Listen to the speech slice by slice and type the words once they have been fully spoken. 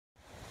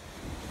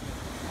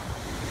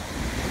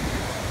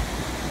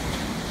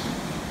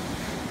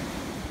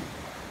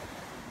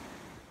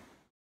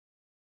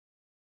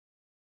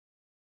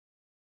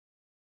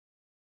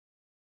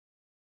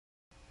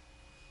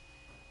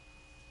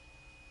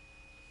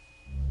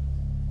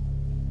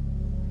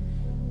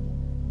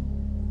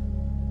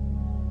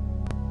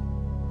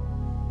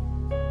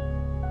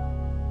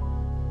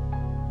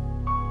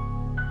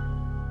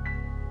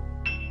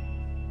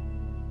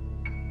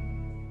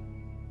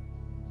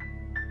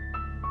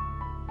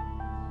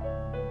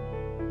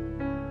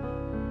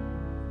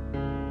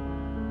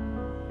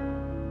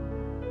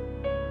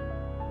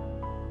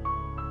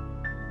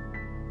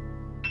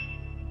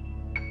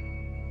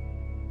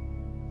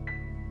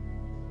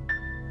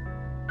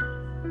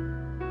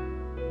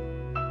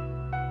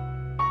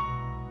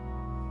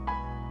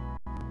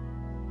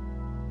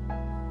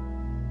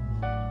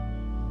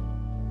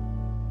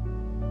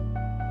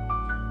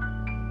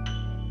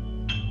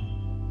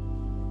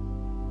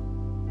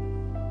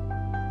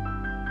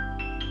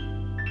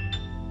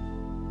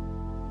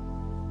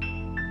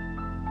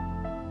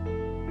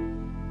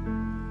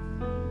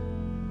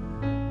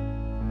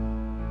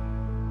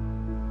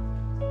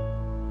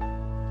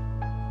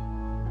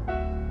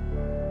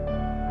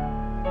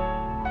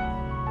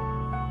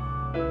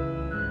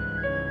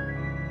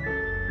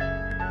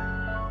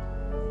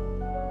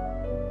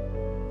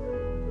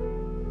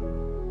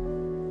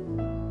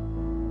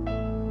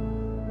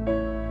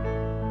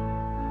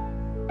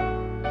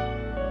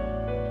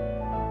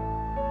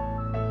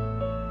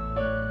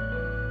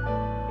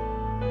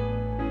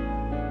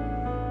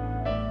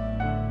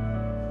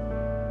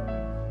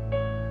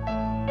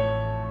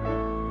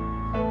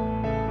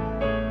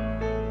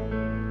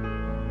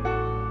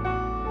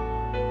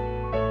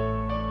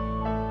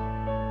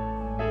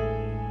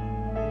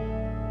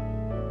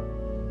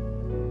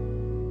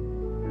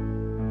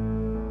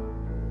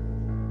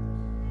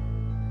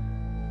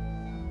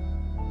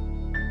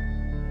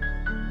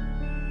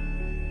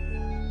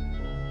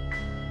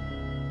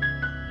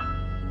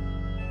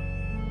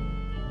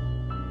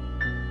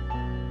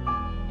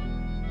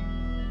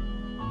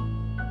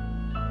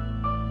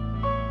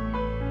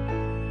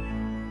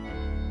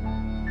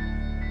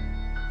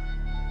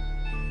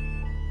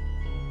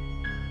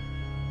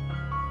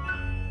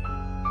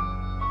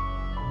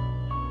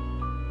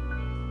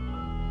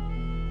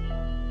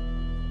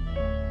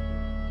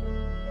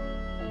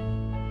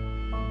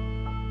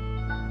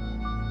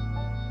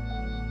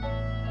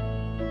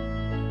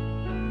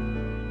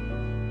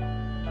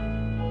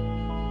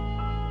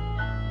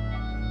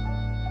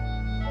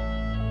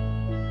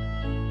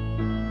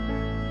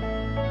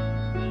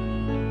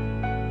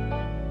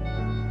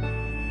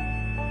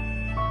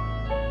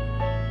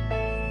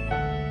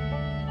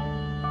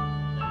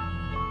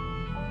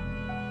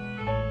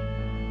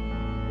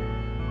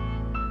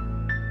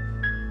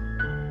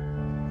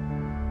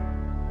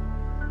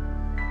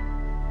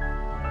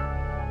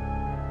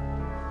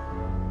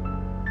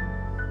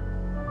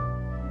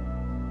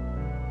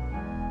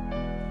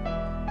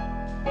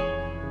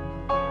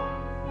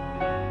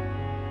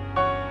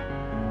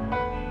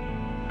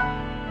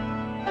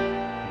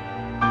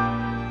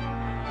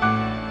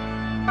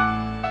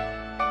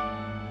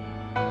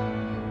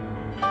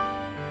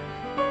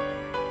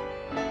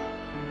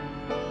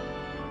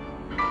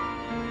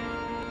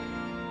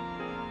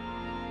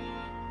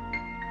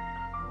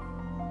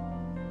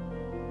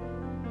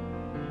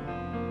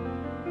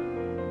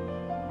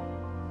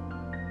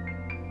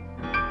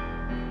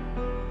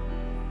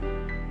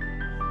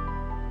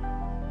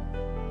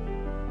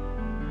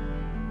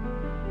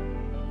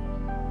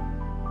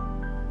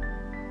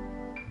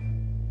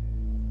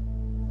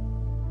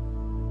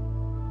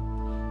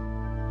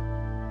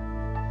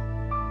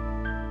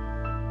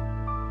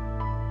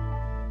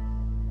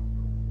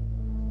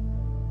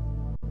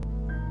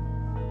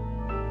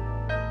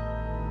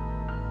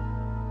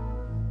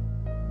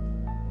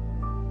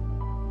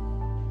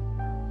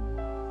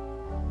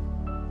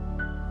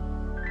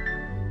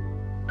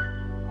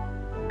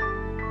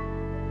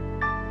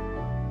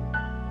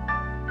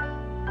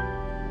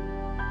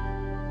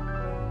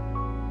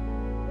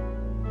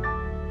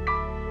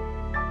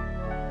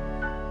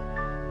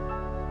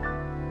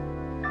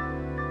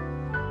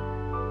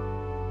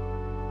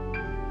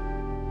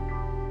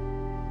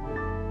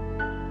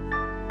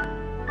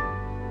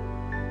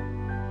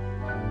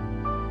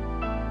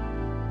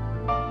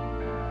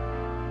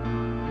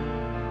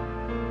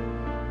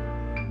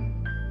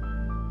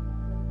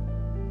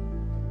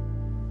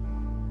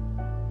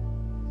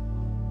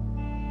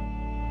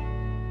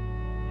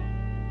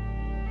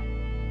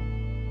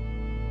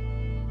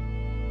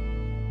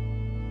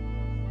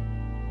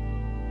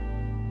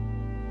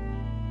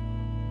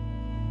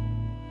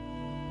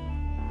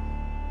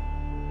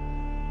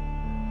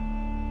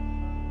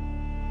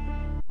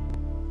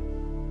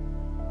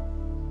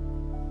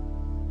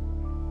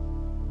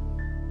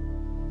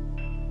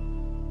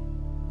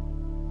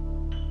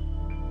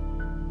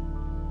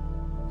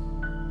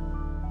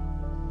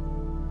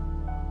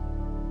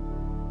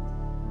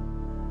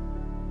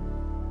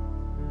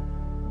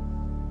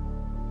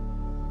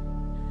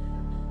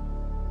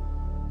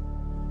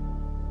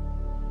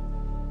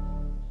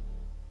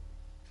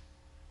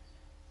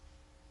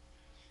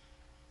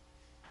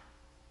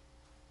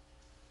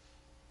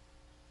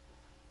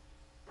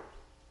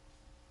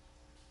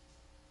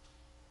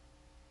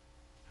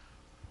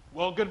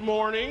Well, good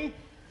morning.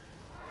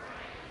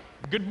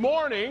 Good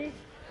morning.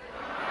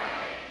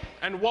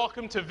 And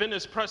welcome to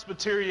Venice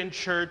Presbyterian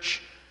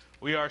Church.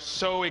 We are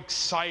so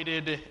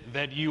excited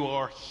that you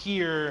are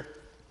here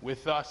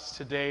with us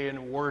today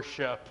in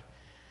worship.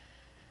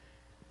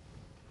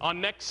 On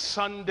next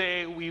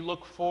Sunday, we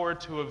look forward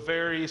to a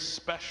very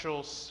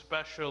special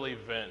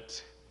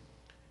event.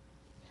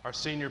 Our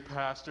senior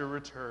pastor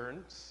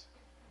returns.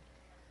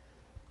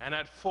 And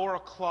at 4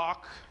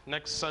 o'clock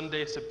next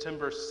Sunday,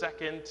 September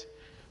 2nd,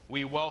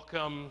 we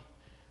welcome,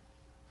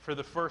 for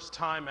the first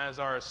time as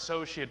our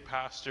associate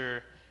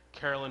pastor,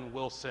 Carolyn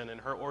Wilson, and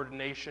her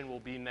ordination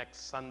will be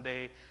next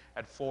Sunday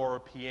at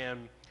 4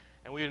 p.m.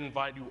 And we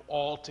invite you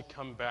all to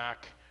come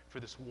back for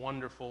this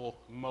wonderful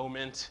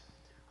moment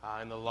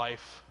in the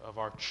life of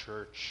our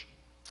church.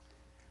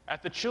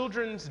 At the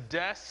children's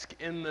desk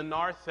in the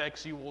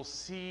narthex, you will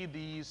see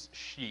these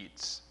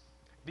sheets.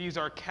 These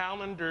are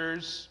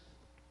calendars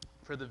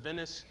for the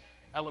Venice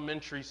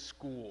Elementary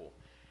School.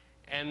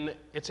 And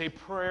it's a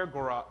prayer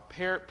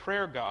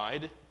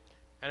guide,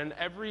 and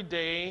every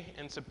day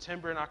in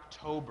September and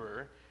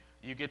October,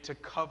 you get to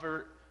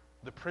cover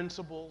the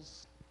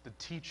principals, the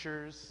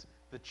teachers,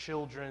 the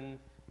children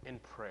in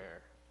prayer.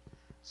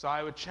 So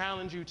I would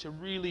challenge you to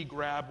really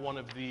grab one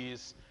of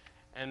these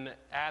and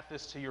add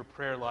this to your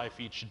prayer life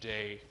each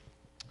day.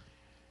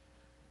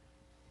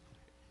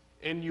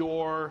 In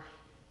your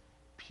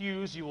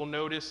pews, you will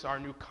notice our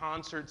new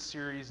concert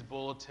series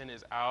bulletin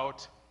is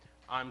out.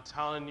 I'm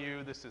telling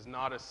you, this is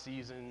not a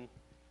season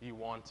you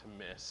want to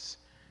miss.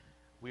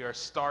 We are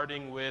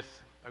starting with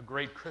a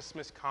great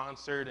Christmas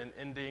concert and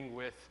ending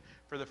with,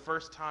 for the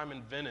first time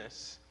in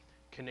Venice,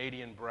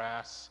 Canadian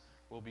brass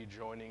will be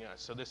joining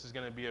us. So this is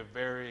going to be a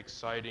very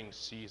exciting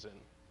season.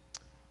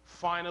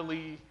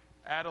 Finally,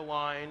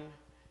 Adeline,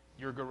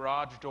 your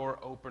garage door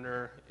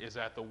opener is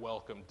at the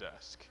welcome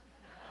desk.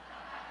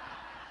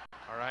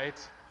 All right?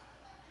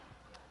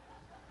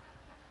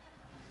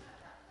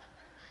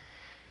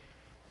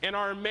 In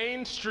our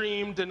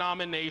mainstream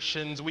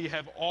denominations, we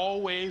have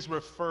always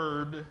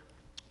referred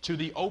to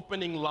the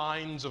opening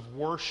lines of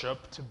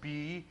worship to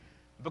be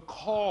the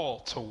call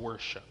to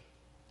worship.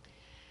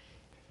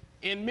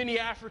 In many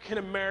African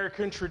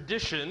American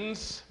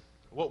traditions,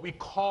 what we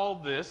call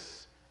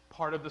this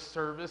part of the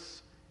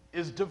service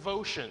is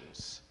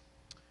devotions.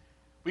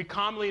 We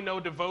commonly know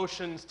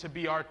devotions to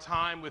be our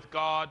time with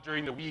God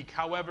during the week.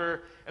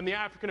 However, in the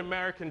African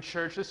American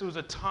church, this was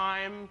a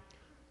time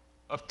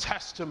of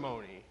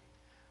testimony,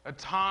 a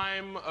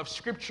time of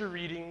scripture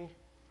reading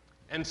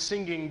and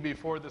singing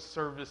before the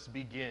service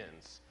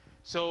begins.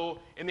 So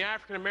in the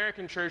African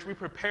American church, we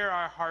prepare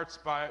our hearts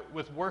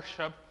with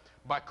worship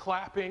by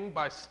clapping,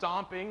 by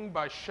stomping,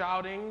 by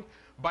shouting,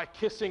 by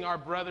kissing our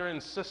brother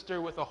and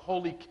sister with a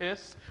holy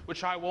kiss,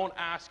 which I won't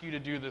ask you to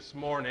do this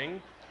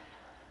morning.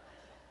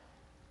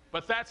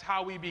 But that's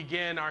how we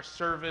begin our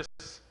service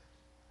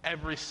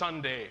every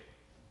Sunday.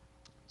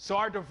 So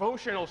our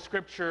devotional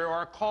scripture, or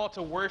our call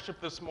to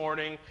worship this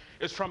morning,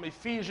 is from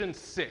Ephesians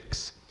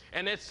 6.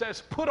 And it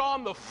says, "Put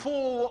on the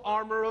full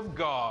armor of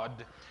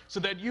God, so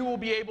that you will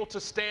be able to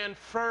stand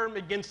firm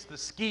against the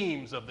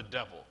schemes of the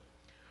devil.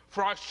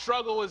 For our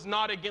struggle is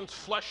not against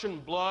flesh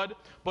and blood,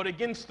 but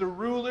against the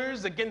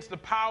rulers, against the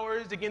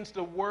powers, against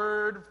the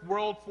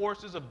world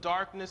forces of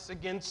darkness,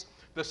 against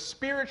the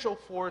spiritual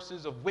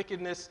forces of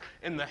wickedness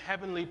in the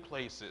heavenly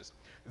places.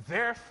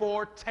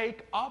 Therefore,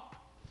 take up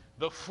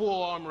the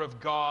full armor of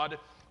God,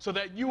 so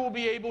that you will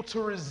be able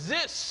to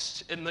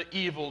resist in the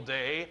evil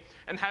day,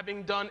 and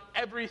having done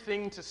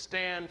everything to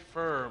stand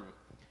firm.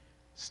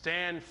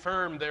 Stand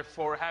firm,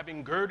 therefore,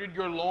 having girded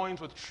your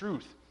loins with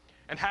truth,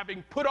 and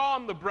having put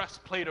on the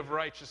breastplate of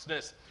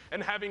righteousness,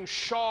 and having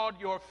shod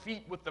your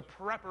feet with the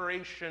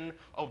preparation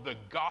of the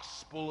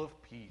gospel of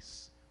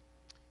peace.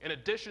 In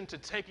addition to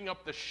taking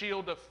up the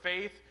shield of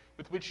faith,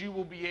 with which you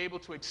will be able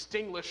to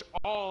extinguish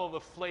all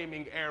the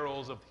flaming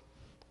arrows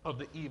of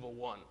the evil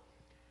one.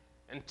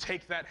 And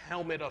take that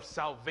helmet of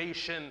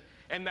salvation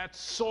and that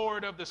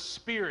sword of the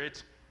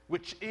Spirit,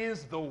 which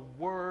is the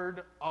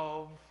word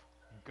of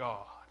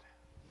God."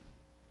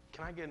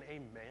 Can I get an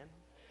amen? Amen.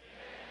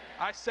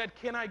 I said,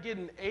 can I get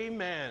an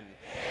amen?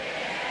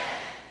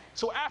 Amen.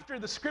 So after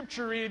the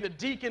scripture reading, the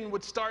deacon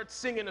would start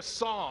singing a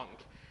song.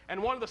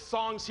 And one of the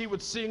songs he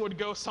would sing would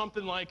go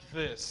something like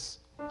this.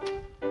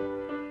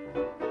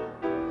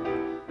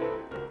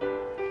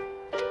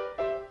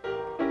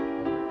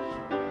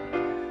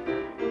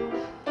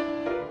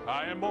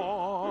 I am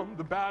on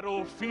the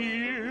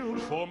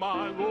battlefield for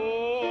my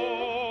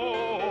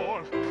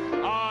Lord.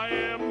 I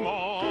am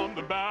on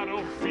the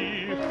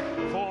battlefield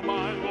for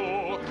my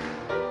Lord.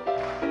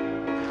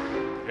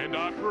 And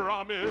I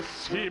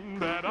promise him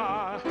that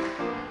I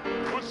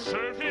will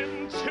serve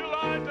him till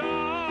I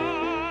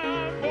die.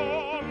 I'm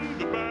on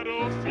the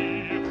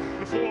battlefield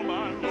for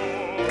my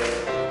Lord.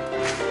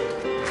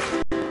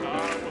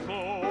 I was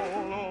all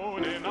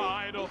alone and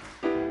idle.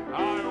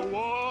 I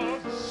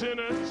was a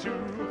sinner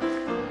too.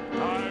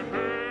 I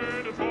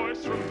heard a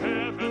voice from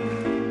heaven,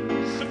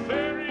 said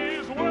there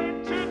is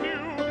work to do.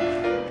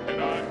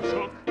 And I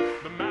took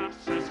the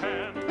master's hand.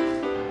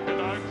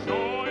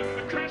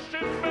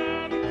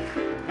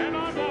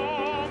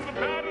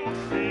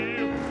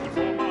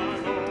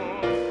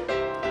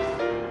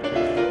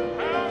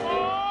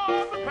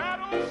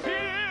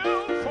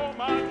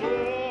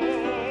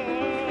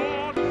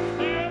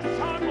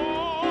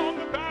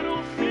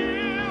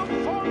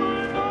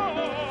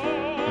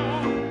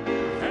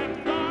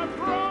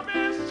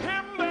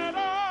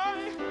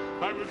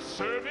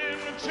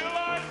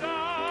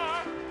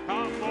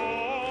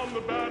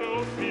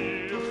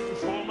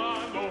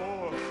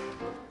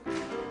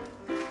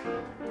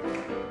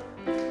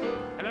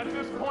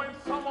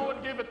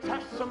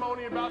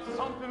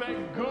 something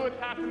that good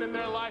happened in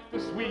their life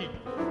this week.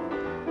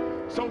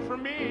 So for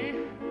me,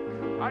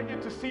 I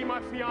get to see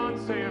my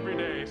fiance every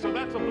day, so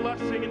that's a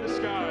blessing in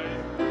disguise.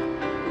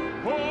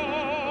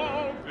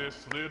 Oh,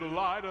 this little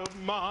light of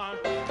mine,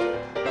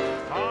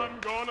 I'm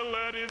gonna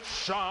let it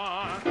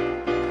shine.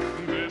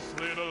 This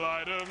little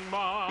light of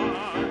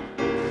mine,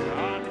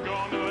 I'm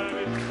gonna let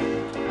it,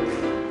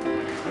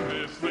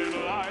 this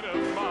little light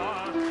of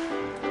mine,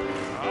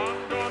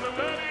 I'm gonna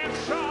let it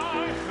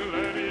shine,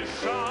 let it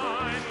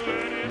shine,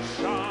 let it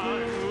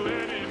shine,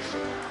 let it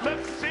shine.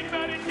 Let's sing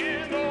that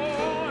again,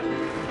 Lord.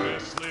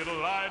 This little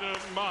light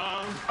of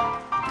mine,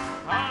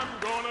 I'm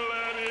gonna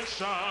let it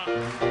shine.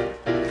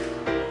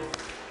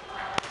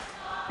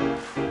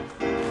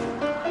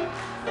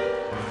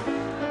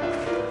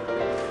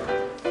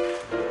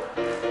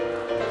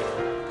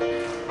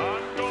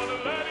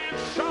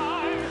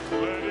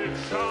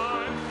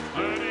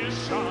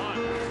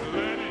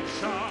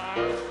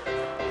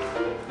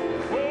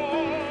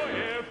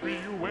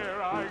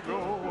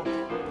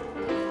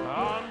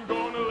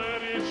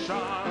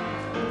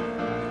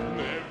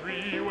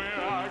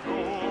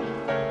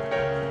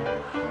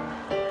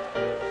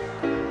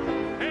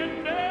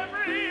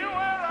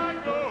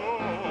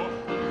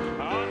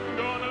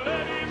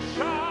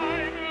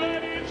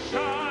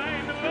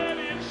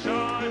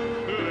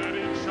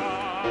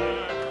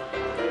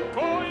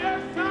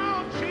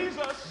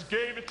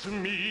 To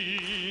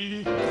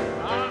me,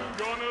 I'm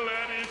gonna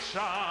let it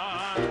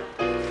shine.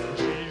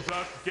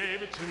 Jesus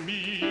gave it to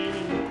me,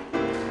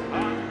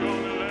 I'm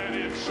gonna let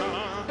it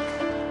shine.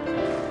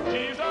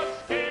 Jesus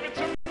gave it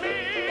to me,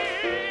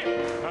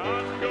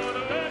 I'm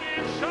gonna let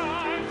it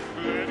shine.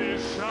 Let it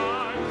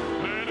shine,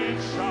 let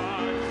it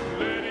shine,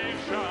 let it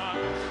shine.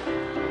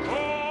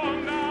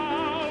 Oh,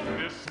 now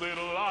this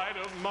little light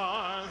of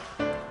mine,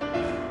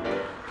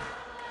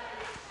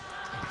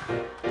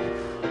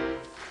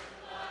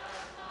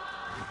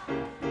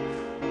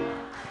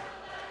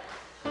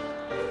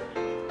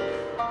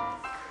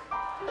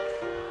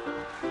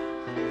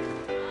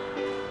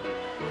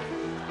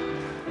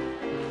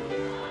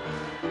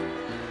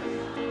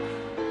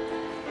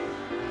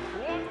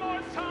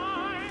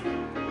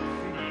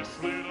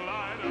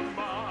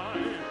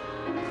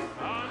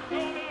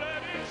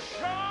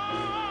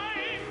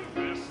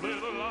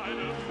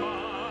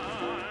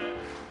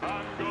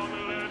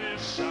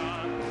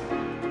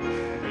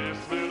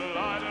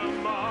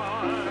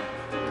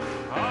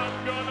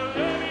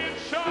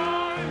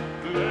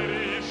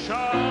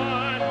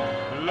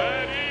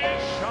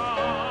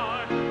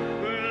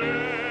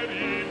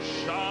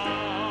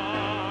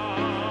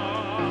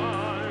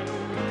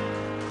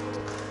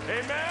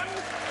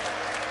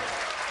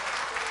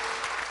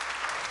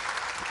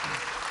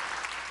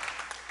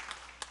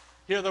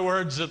 hear the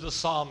words of the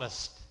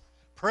psalmist.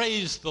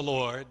 Praise the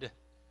Lord.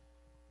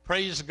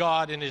 Praise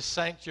God in his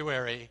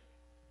sanctuary.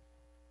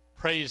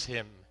 Praise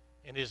him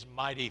in his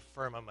mighty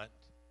firmament.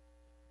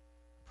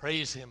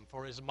 Praise him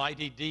for his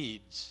mighty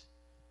deeds.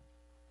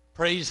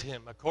 Praise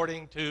him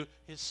according to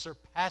his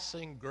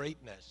surpassing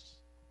greatness.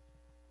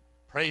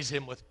 Praise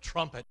him with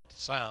trumpet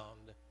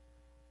sound.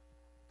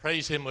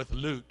 Praise him with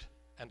lute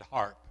and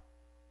harp.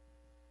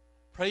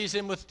 Praise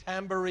him with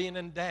tambourine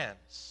and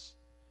dance.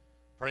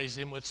 Praise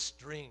him with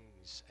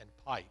strings and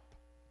pipe.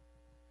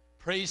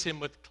 Praise him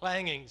with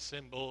clanging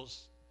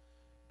cymbals.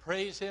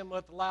 Praise him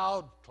with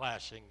loud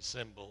clashing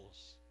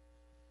cymbals.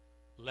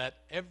 Let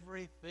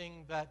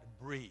everything that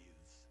breathes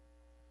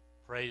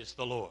praise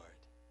the Lord.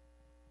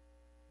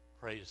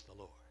 Praise the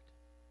Lord.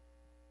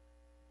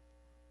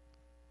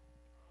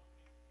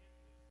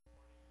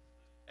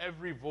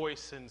 Every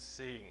voice and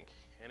sing,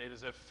 and it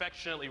is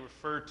affectionately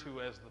referred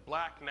to as the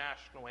Black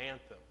National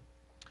Anthem.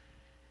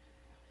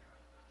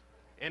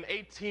 In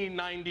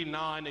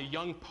 1899, a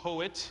young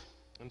poet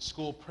and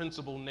school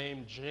principal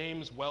named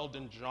James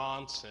Weldon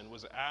Johnson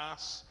was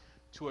asked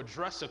to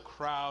address a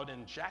crowd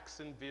in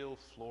Jacksonville,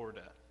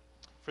 Florida,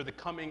 for the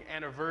coming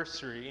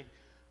anniversary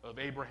of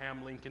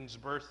Abraham Lincoln's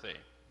birthday.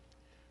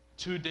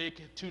 Two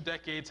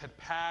decades had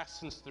passed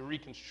since the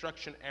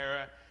Reconstruction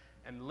era,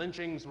 and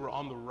lynchings were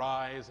on the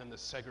rise in the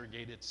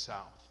segregated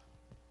South.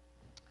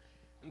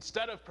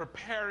 Instead of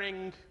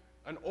preparing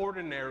an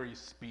ordinary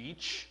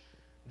speech,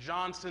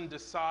 Johnson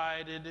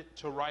decided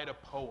to write a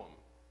poem.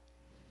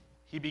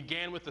 He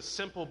began with a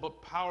simple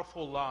but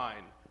powerful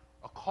line,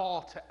 a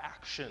call to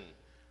action.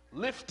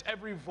 Lift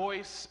every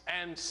voice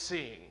and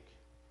sing.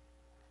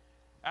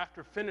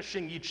 After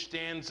finishing each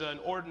stanza,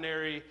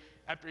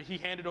 after he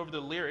handed over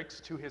the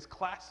lyrics to his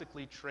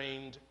classically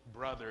trained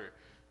brother,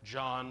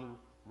 John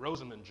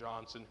Rosamond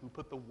Johnson, who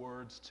put the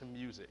words to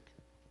music.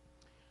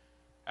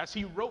 As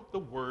he wrote the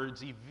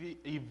words,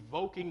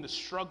 evoking the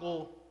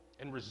struggle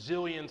and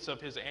resilience of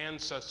his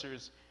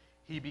ancestors,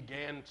 he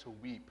began to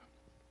weep.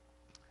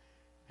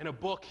 In a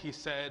book, he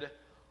said,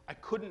 "I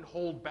couldn't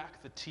hold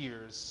back the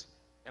tears,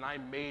 and I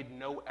made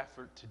no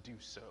effort to do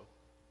so."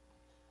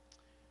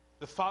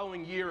 The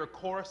following year, a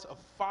chorus of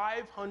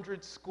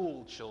 500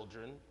 school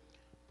children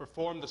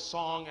performed the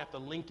song at the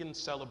Lincoln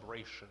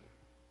celebration.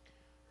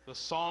 The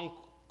song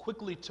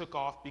quickly took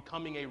off,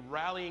 becoming a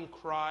rallying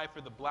cry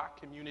for the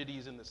black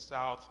communities in the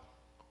South,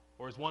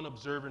 or as one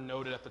observer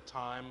noted at the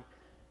time,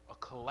 a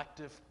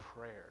collective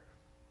prayer.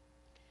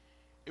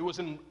 It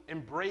was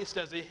embraced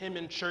as a hymn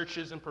in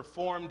churches and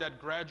performed at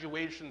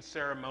graduation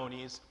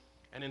ceremonies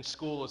and in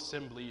school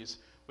assemblies.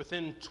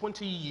 Within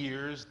 20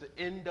 years, the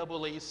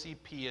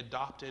NAACP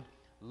adopted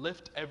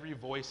 "Lift Every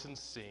Voice and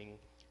Sing"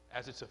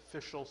 as its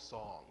official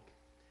song.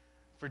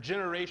 For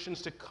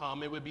generations to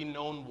come, it would be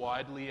known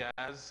widely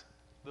as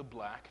the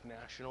Black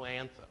National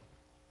Anthem.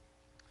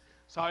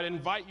 So I'd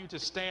invite you to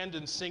stand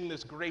and sing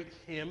this great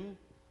hymn.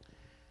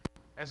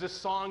 As this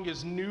song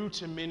is new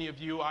to many of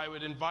you, I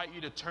would invite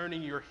you to turn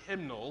in your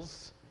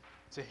hymnals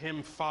to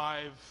hymn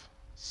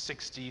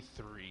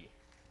 563.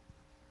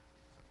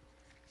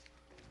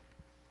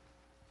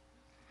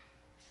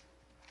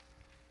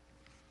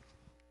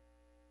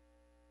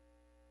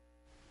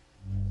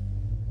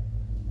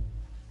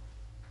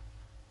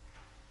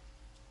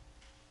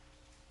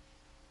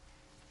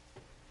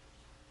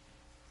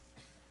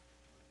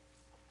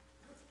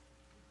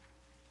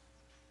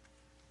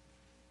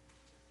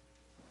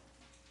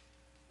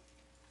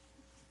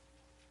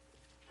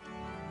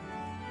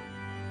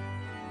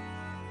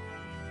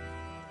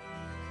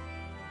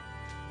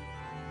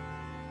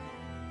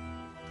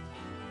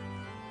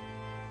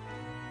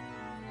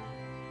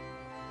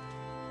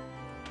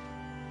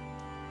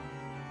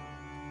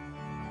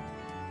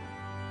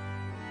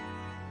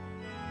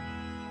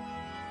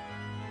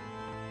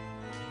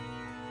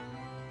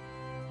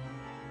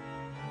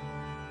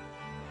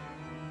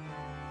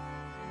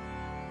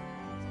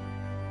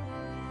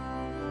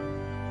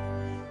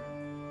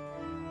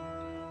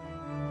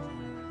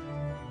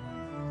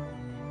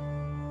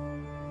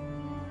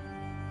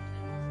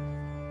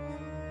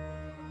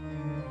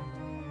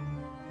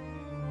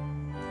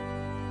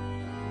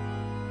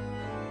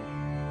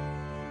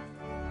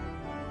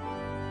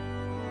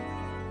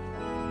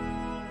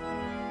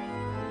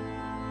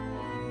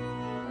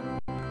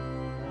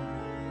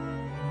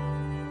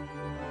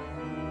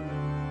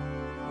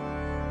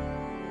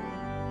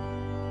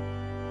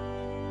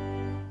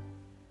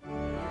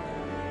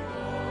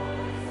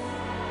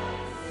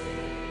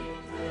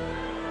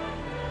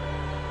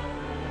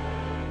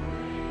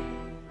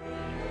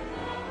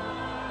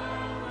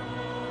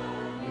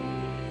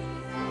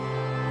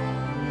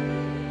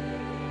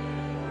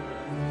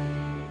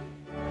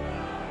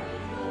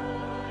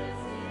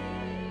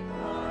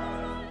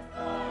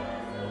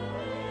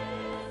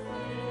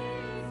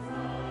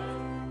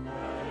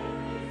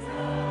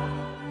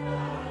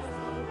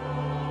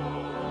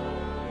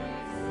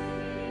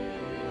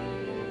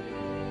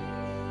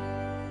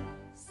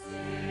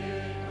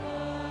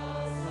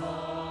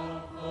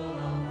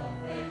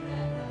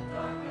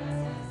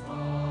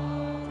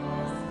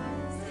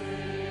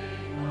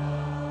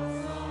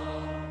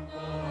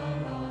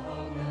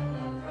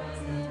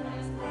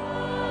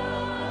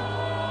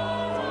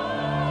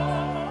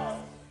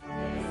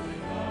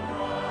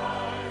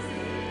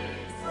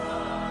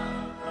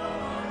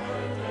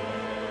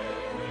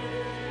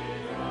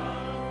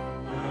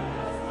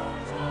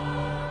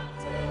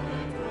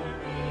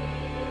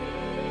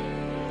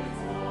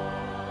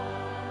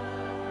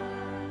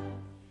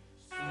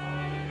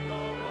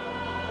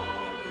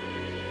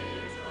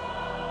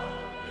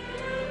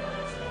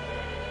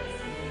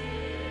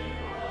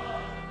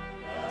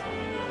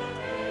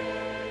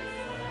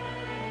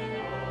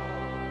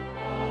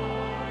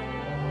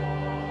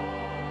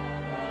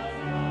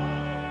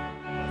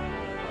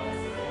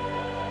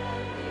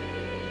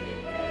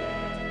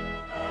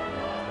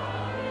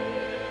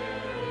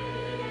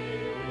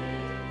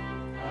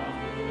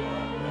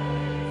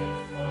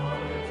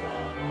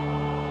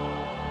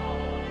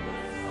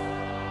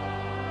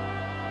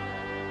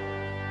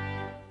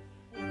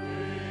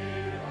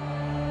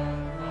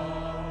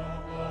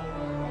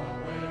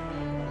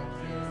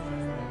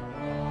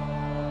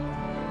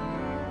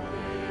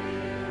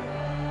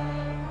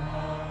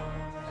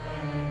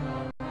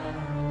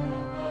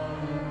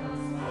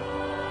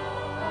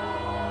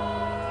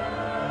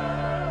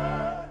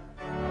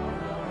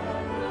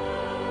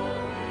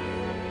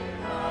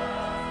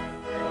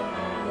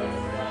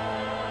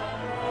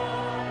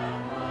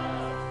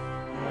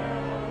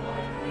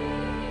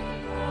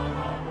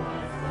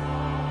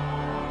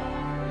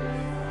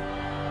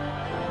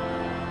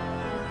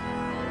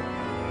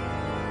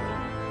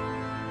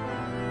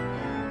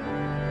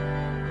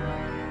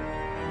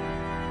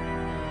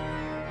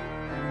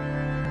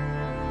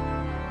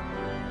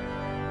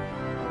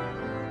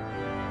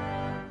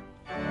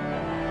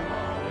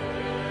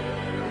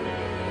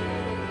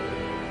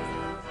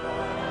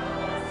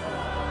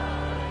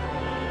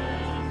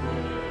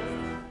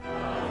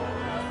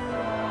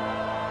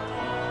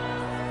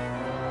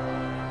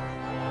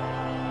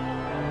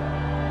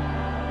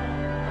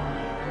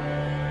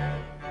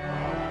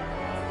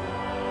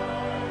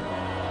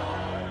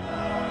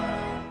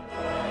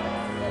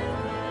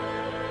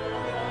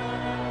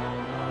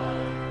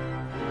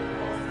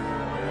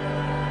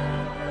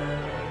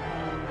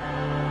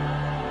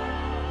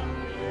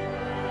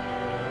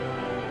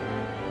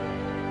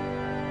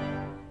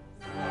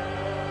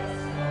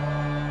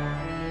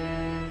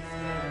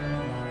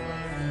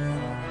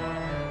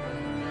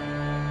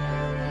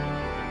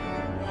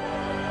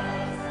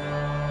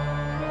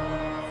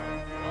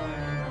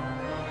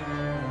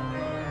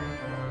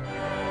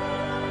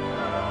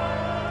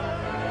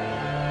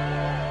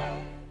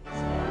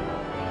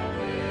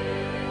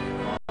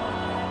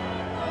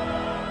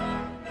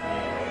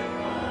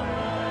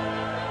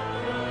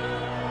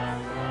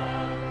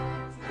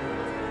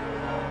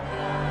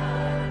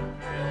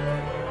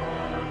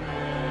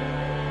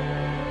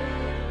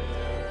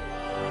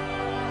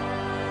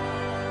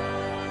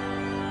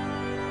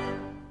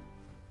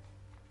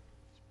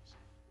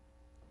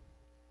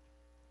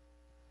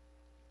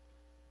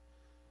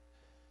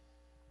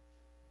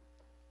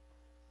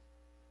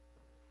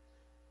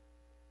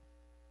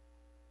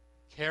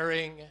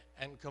 caring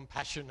and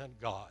compassionate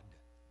God,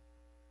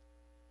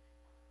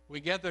 we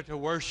gather to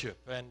worship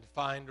and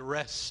find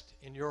rest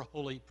in your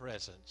holy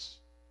presence.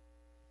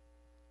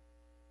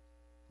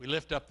 We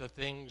lift up the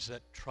things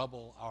that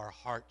trouble our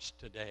hearts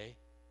today.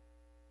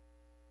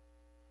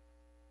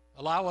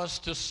 Allow us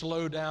to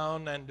slow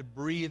down and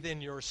breathe in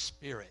your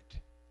Spirit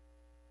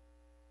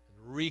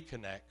and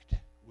reconnect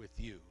with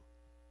you.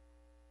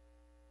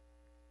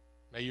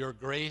 May your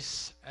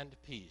grace and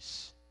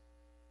peace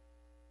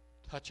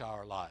touch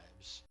our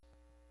lives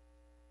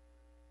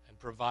and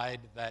provide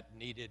that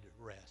needed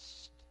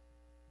rest.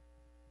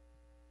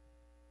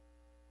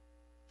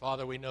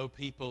 Father, we know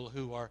people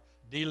who are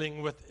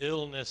dealing with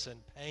illness and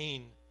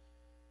pain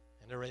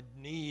and are in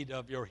need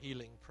of your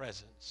healing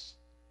presence.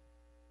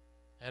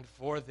 And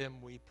for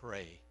them we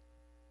pray.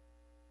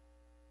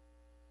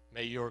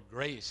 May your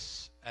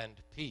grace and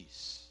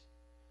peace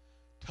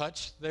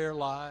touch their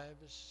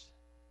lives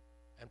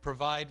and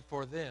provide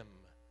for them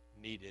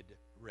needed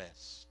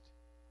rest.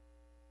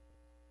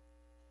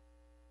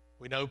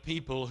 We know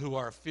people who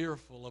are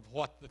fearful of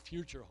what the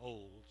future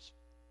holds.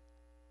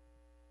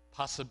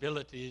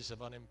 Possibilities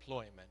of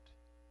unemployment,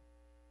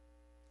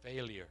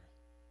 failure,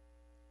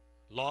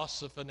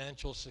 loss of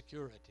financial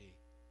security,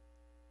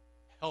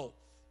 health,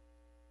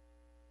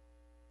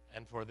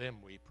 and for them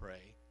we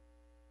pray.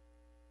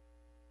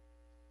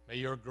 May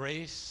your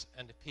grace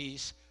and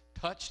peace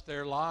touch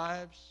their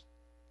lives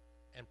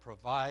and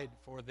provide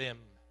for them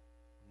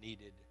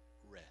needed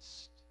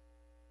rest.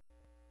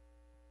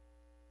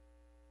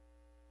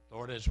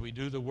 Lord, as we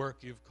do the work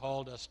you've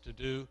called us to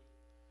do,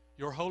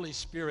 your Holy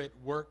Spirit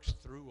works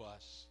through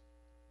us.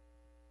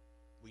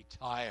 We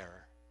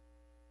tire,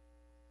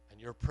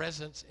 and your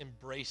presence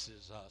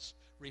embraces us,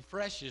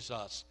 refreshes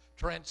us,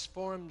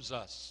 transforms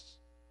us,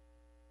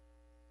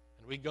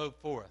 and we go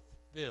forth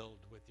filled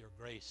with your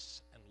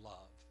grace and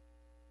love,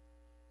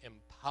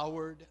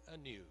 empowered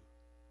anew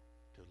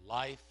to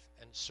life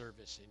and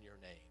service in your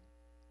name.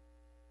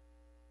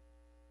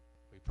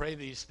 We pray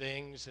these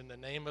things in the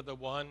name of the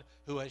one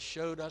who has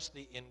showed us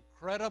the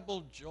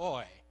incredible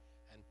joy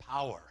and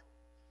power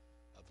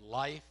of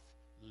life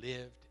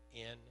lived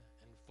in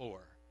and for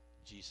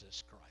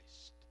Jesus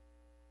Christ.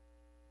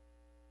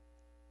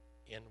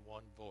 In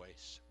one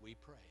voice we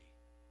pray.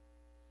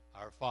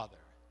 Our Father,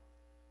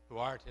 who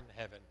art in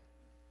heaven,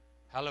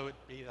 hallowed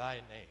be thy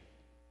name.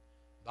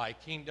 Thy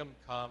kingdom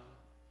come,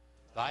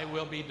 thy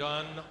will be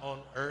done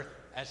on earth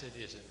as it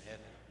is in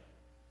heaven.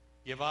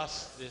 Give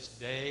us this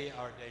day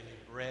our daily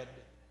bread,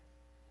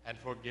 and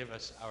forgive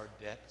us our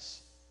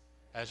debts,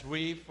 as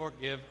we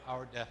forgive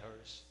our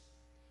debtors.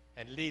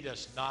 And lead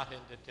us not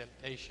into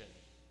temptation,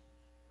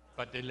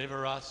 but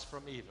deliver us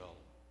from evil.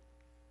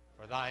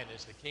 For thine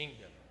is the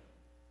kingdom,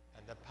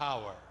 and the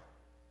power,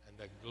 and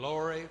the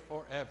glory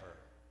forever.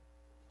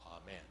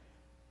 Amen.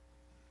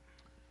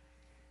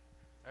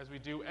 As we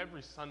do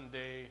every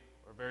Sunday,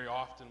 or very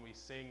often, we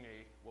sing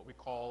what we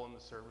call in the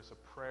service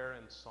a prayer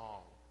and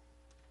song.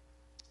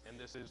 And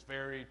this is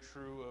very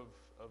true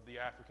of the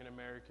African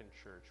American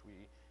church.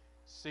 We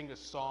sing a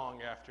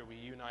song after we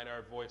unite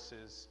our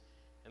voices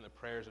in the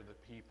prayers of the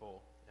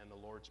people and the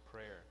Lord's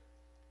Prayer.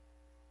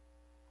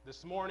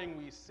 This morning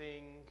we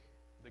sing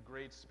the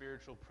great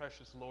spiritual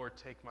Precious Lord,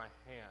 Take My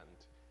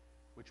Hand,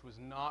 which was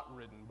not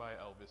written by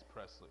Elvis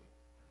Presley.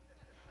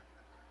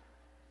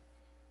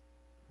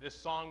 This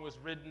song was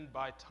written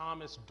by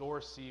Thomas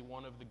Dorsey,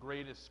 one of the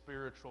greatest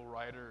spiritual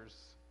writers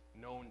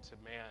known to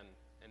man,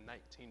 in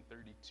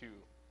 1932.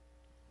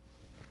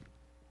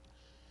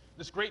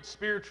 This great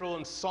spiritual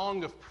and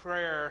song of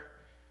prayer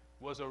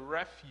was a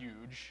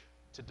refuge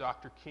to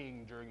Dr.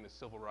 King during the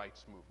Civil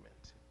Rights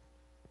Movement.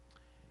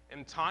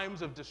 In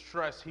times of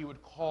distress, he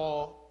would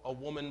call a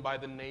woman by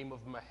the name of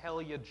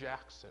Mahalia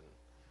Jackson.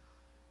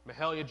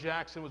 Mahalia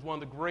Jackson was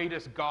one of the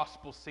greatest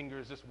gospel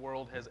singers this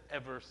world has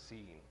ever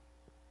seen.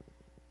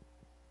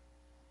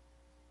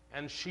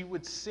 And she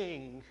would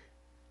sing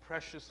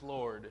Precious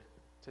Lord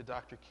to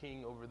Dr.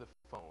 King over the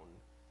phone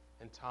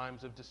in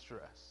times of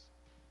distress.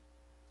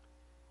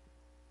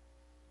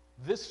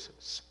 This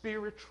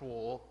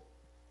spiritual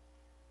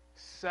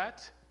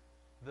set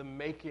the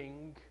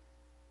making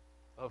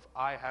of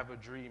I Have a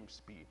Dream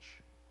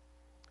speech.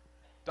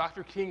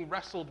 Dr. King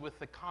wrestled with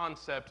the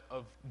concept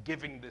of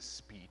giving this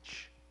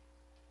speech.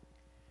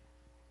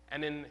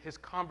 And in his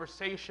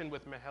conversation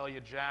with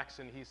Mahalia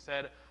Jackson, he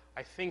said,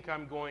 I think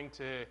I'm going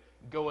to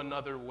go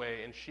another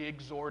way. And she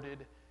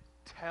exhorted,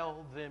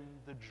 tell them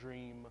the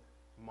dream,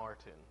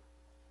 Martin.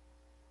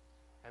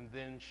 And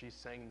then she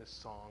sang this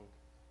song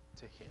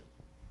to him.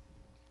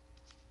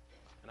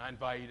 And I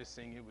invite you to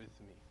sing it with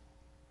me.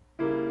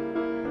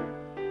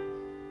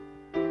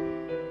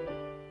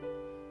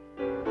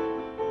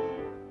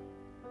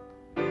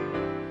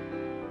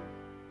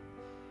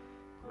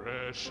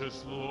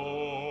 Precious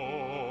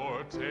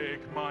Lord,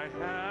 take my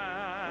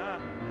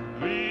hand,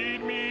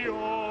 lead me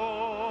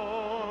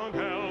on,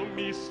 help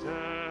me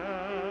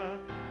stand.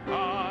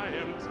 I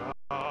am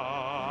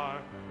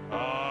tired,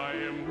 I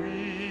am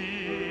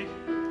weak,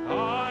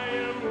 I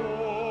am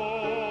worn.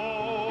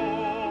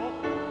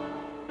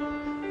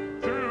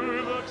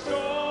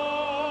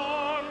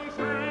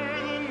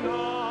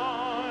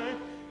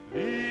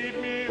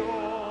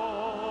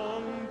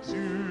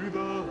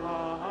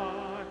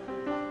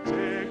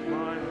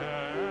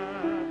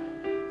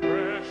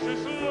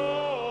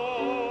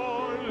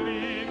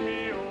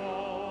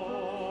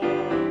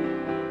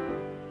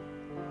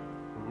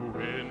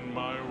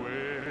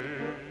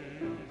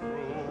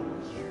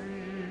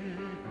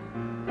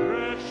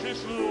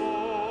 precious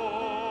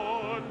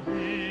Lord,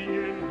 be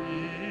in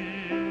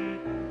me.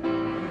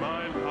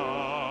 My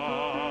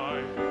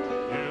life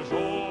is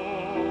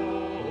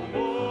almost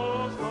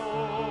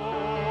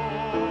gone.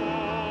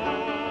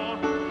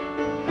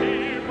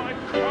 Hear my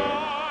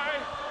cry,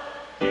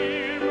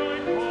 hear my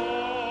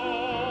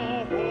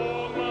call,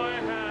 hold my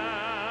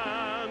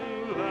hand,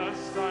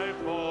 lest I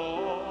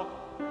fall.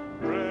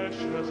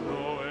 Precious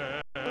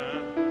Lord,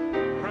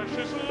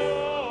 precious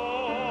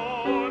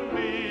Lord,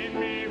 lead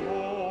me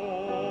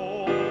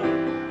home.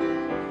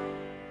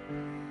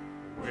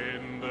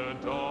 When the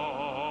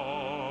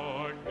darkness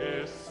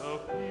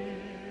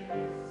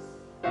appears,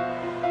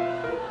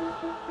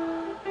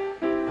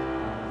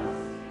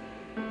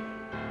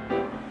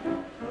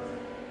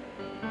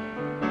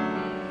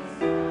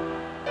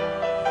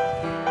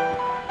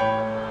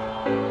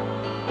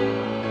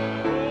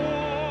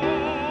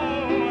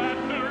 at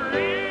the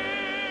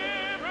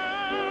river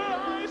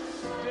I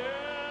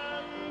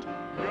stand,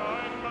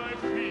 guide my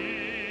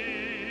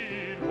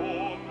feet,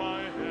 hold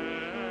my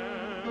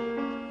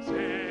hand,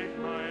 take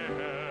my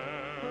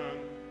hand,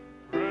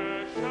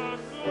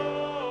 precious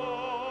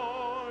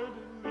Lord,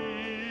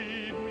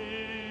 lead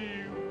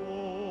me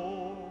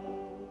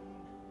home.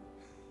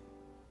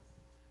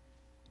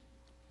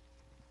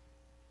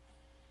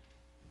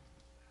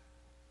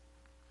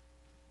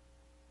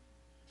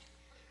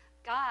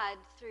 God,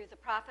 through the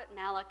prophet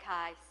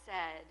Malachi,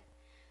 said,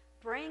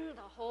 "Bring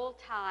the whole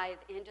tithe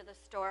into the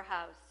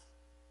storehouse,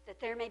 that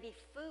there may be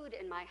food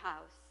in my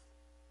house.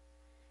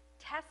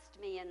 Test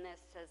me in this,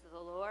 says the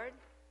Lord,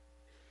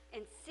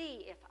 and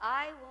see if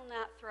I will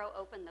not throw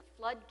open the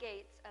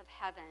floodgates of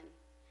heaven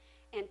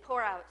and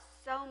pour out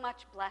so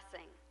much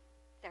blessing,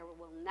 there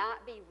will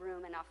not be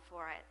room enough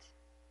for it."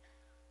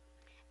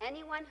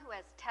 Anyone who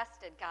has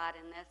tested God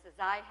in this, as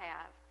I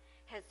have,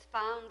 has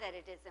found that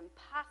it is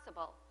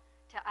impossible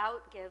to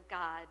outgive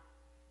God.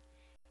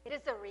 It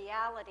is a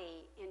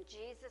reality in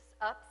Jesus'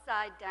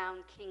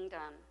 upside-down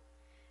kingdom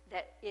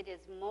that it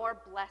is more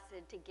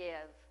blessed to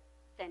give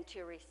than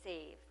to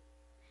receive.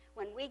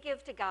 When we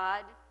give to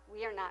God,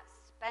 we are not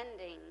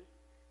spending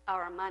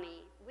our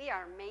money. We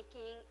are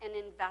making an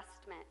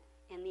investment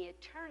in the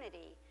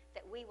eternity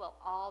that we will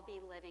all be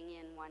living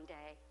in one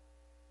day.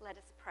 Let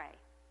us pray.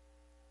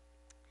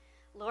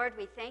 Lord,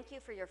 we thank you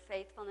for your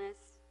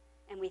faithfulness,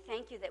 and we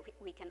thank you that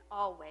we can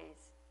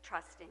always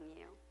trust in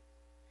you.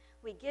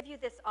 We give you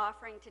this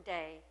offering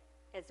today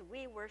as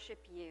we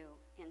worship you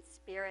in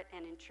spirit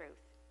and in truth.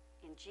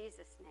 In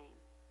Jesus' name,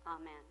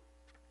 amen.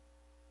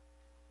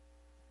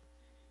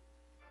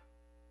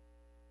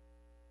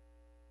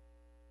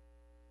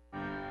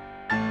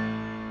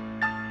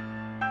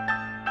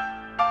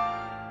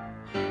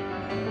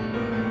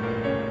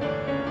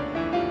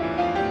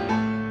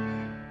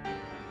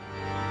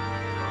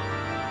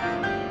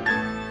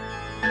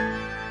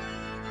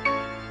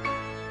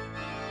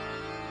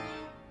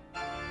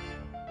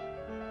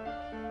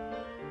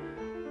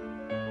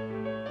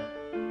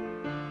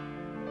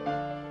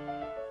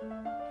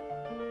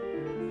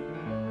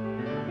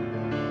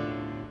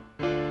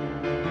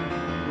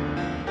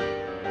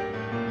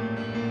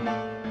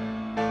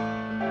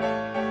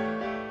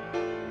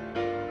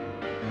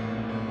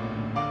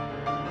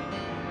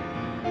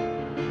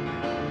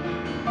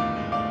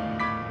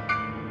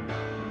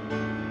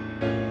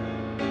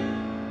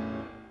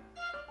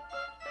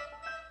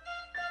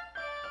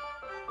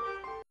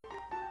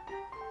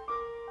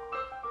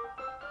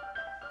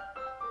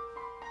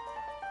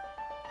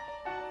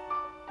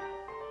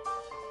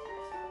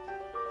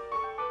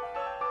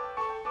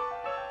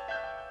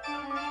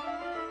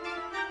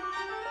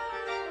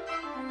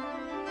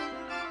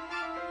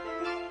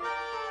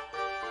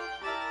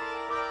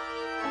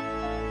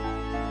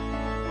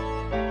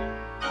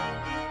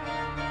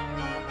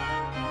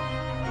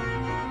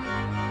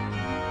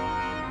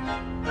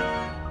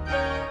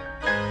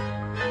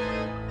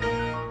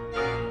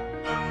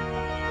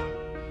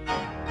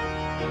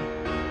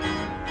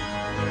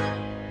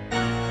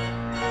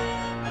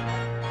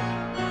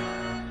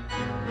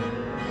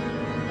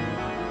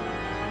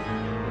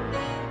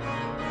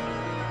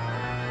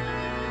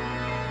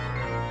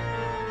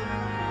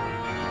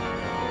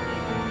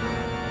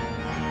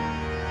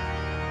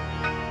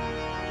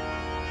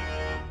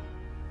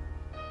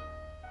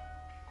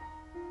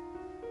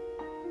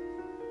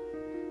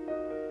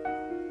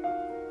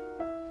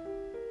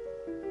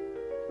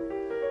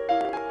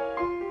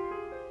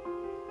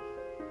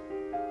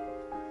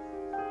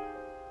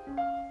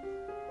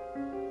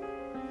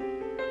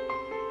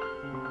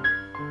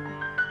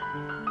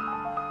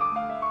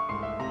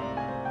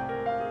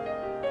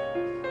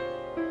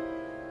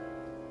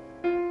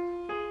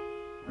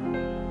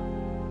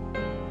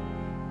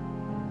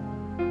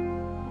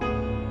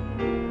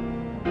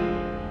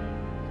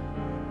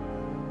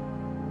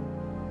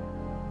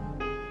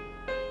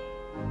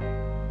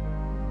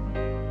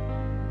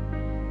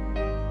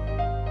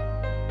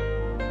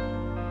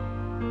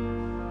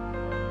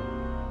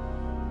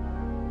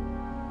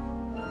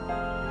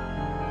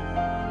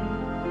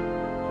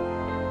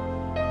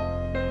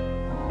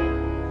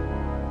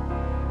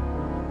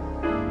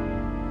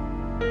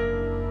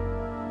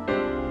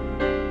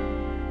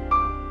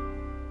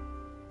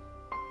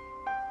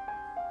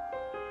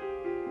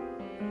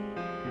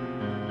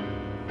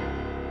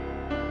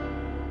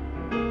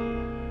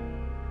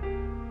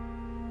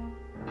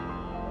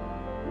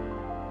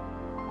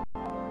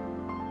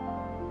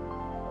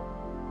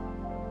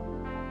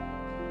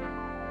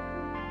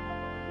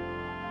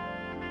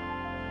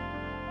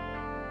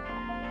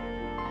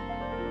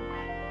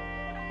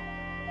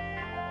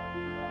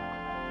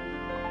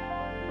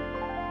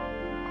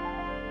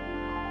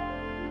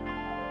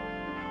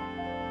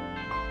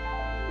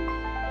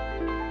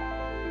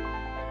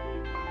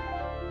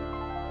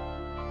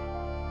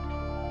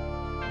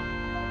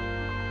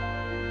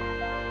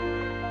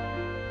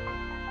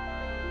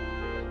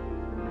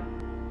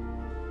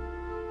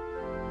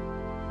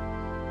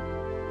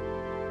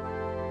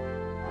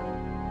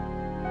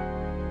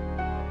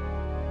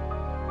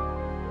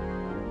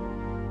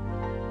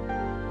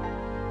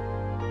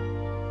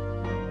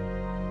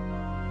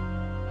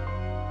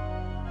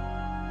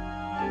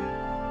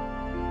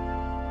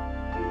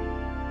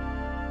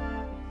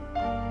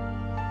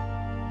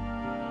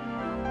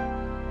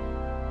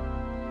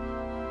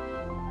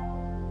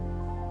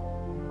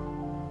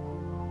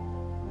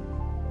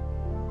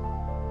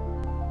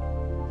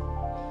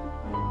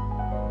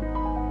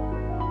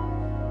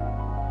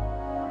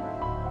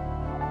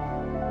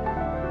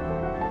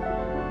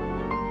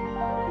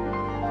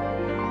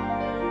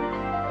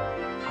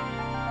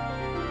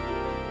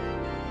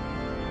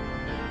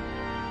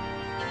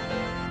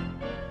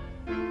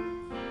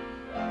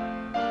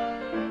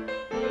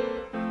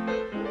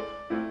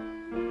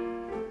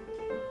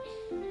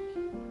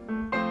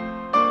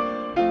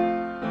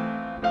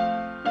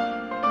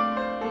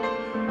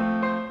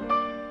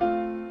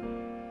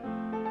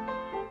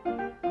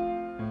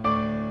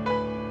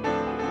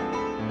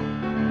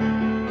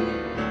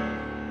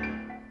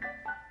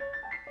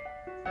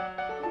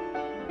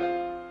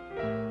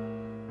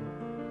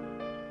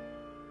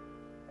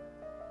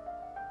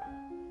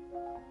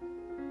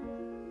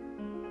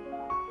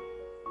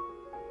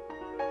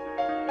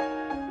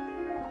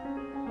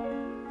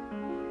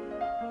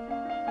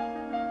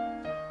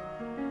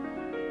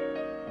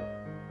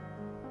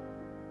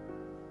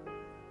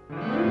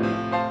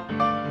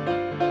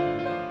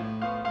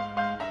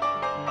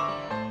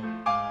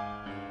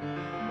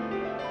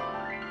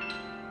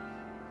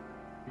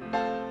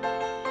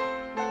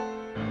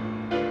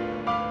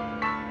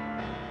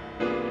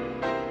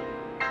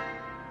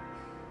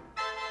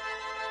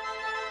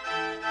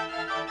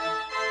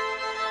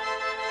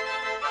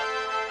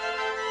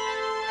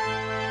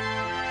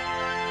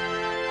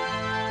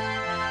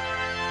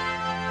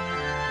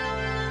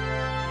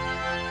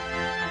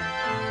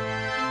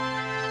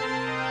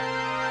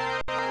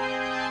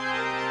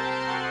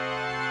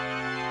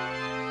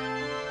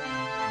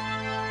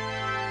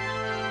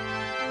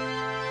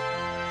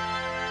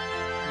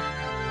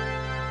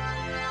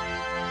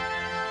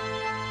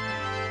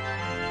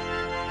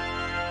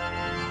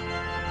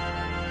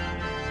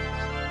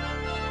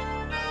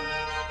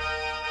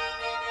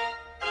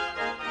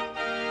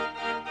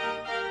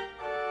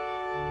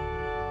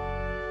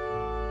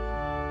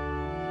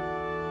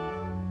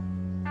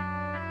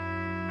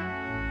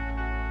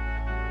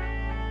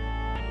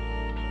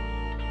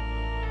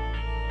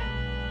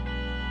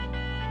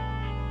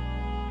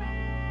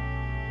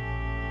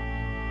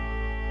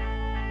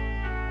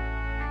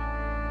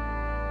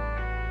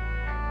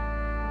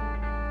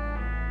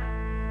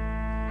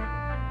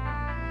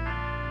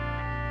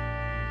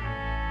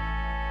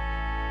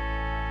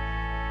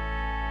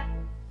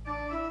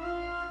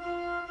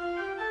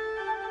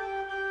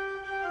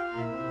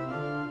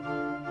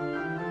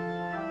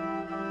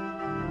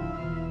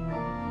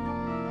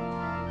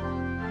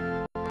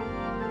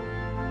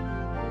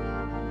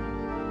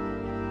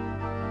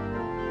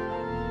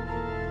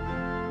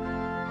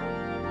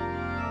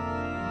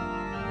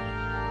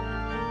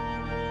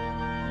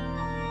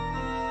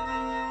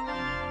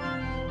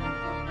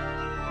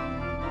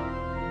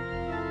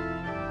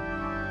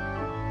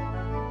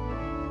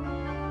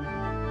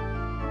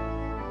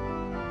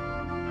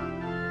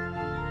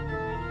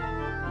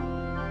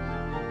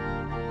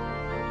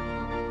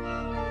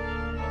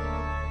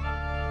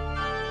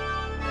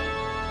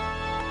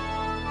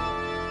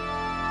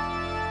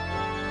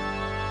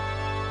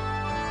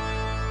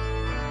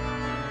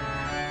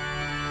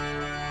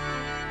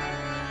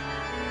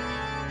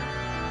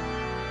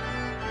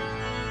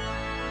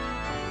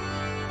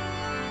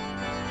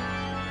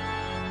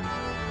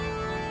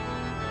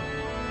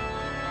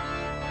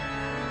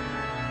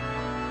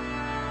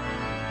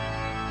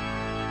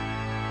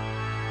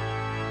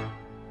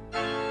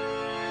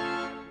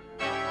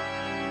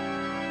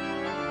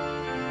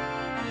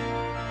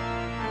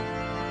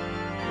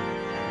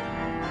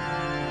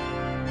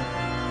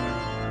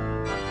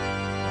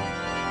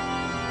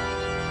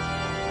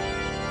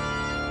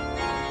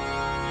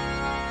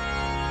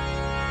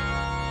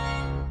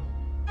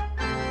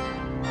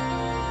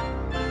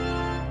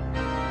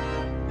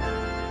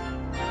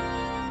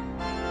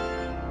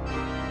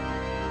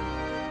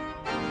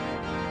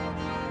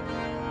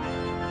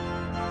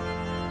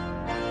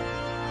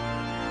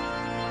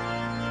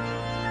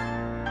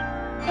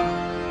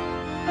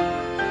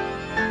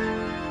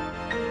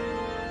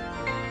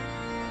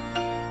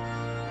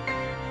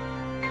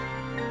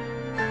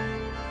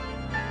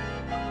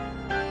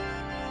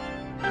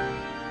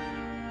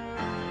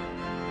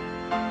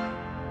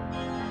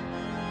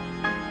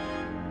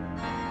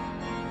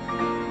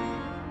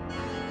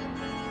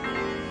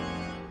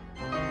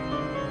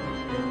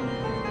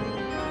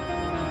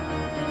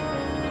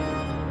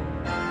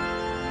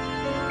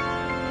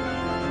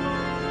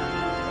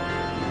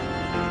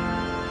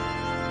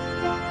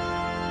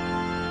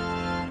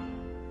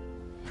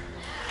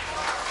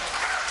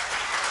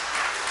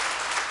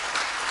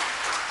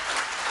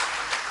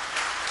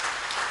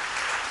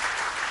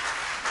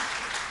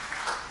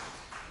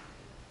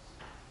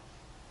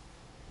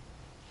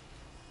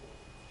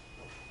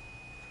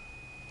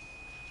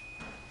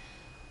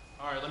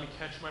 me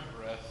catch my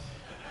breath.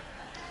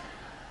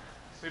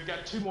 So we've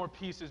got two more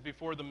pieces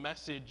before the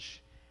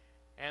message,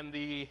 and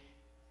the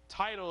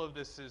title of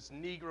this is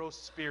Negro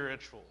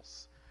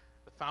Spirituals,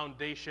 the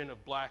foundation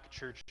of black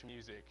church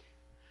music.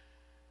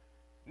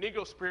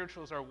 Negro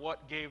spirituals are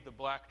what gave the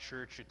black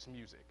church its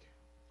music.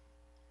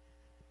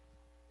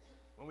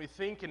 When we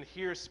think and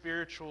hear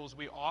spirituals,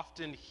 we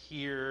often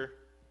hear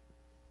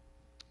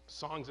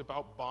songs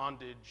about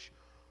bondage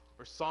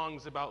or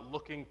songs about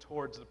looking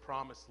towards the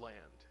promised land.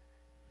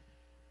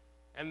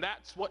 And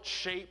that's what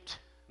shaped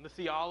the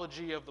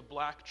theology of the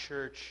black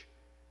church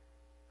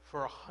for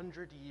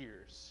 100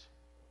 years.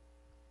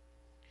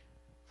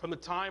 From the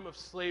time of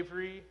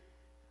slavery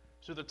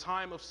to the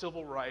time of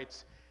civil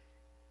rights,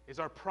 is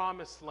our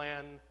promised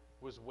land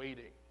was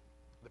waiting,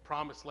 the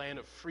promised land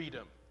of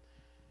freedom.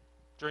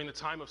 During the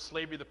time of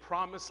slavery, the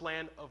promised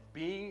land of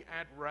being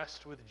at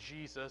rest with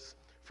Jesus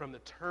from the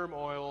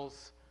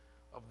turmoils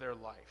of their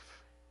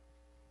life.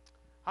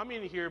 How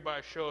many here, by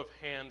a show of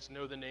hands,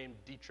 know the name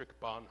Dietrich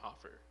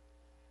Bonhoeffer?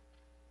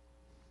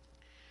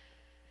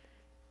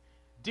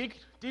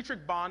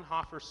 Dietrich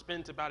Bonhoeffer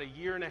spent about 1.5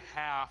 years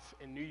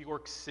in New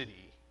York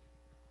City.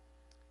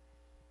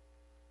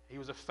 He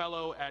was a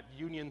fellow at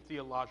Union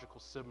Theological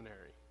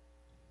Seminary.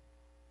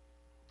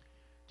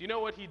 Do you know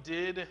what he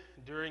did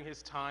during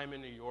his time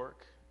in New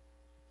York?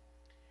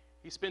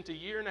 He spent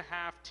 1.5 years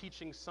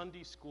teaching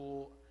Sunday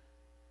school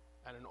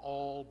at an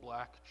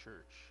all-black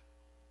church.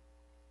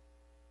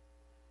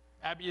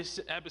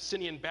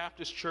 Abyssinian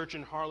Baptist Church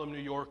in Harlem, New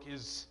York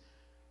is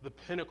the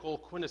pinnacle,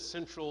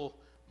 quintessential,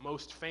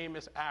 most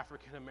famous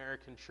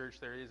African-American church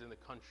there is in the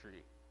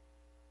country.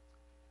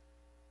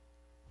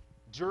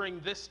 During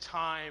this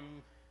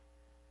time,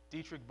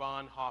 Dietrich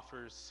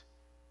Bonhoeffer's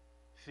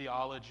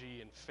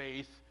theology and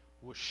faith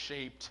was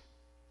shaped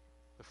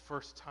the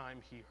first time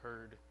he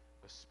heard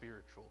a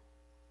spiritual.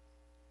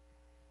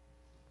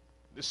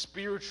 The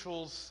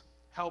spirituals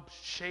helped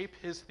shape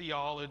his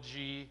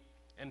theology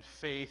and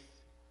faith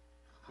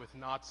with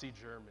Nazi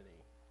Germany.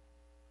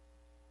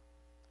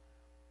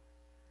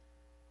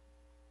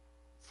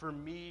 For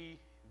me,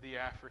 the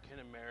African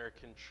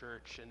American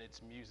church and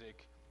its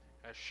music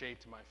has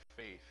shaped my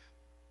faith.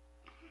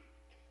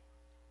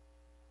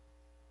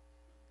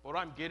 What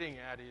I'm getting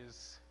at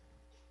is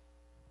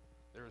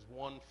there is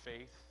one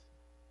faith,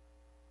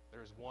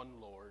 there is one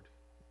Lord,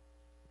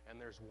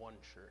 and there's one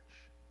church.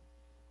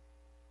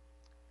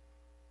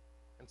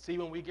 And see,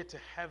 when we get to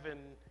heaven,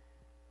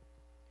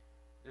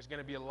 there's going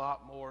to be a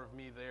lot more of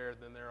me there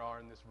than there are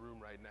in this room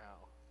right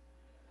now.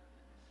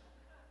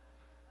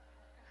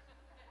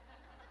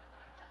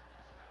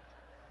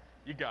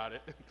 You got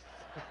it.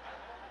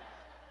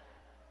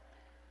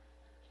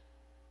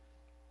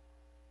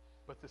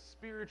 But the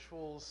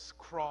spirituals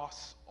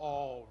cross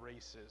all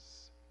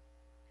races,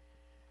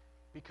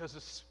 because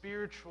the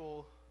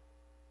spiritual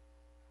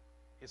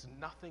is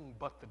nothing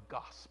but the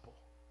gospel.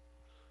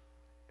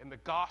 And the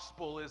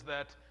gospel is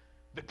that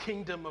the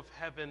kingdom of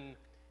heaven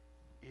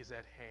is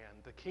at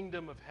hand. The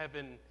kingdom of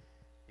heaven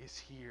is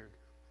here.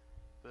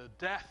 The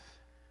death,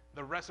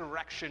 the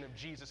resurrection of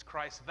Jesus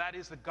Christ, that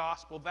is the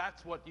gospel.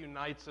 That's what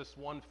unites us,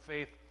 one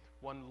faith,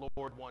 one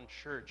Lord, one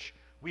church.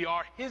 We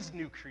are his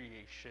new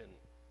creation.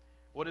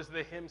 What does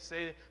the hymn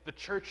say? The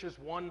church's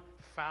one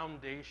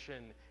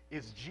foundation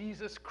is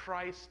Jesus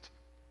Christ,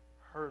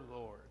 her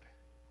Lord.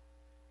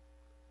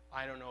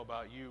 I don't know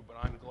about you, but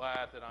I'm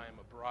glad that I am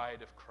a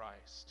bride of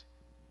Christ.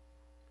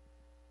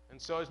 And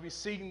so as we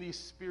sing these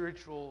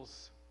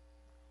spirituals,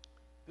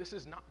 this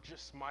is not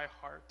just my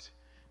heart.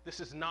 This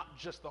is not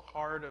just the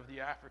heart of the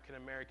African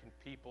American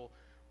people,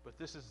 but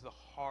this is the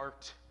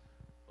heart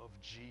of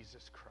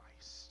Jesus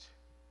Christ.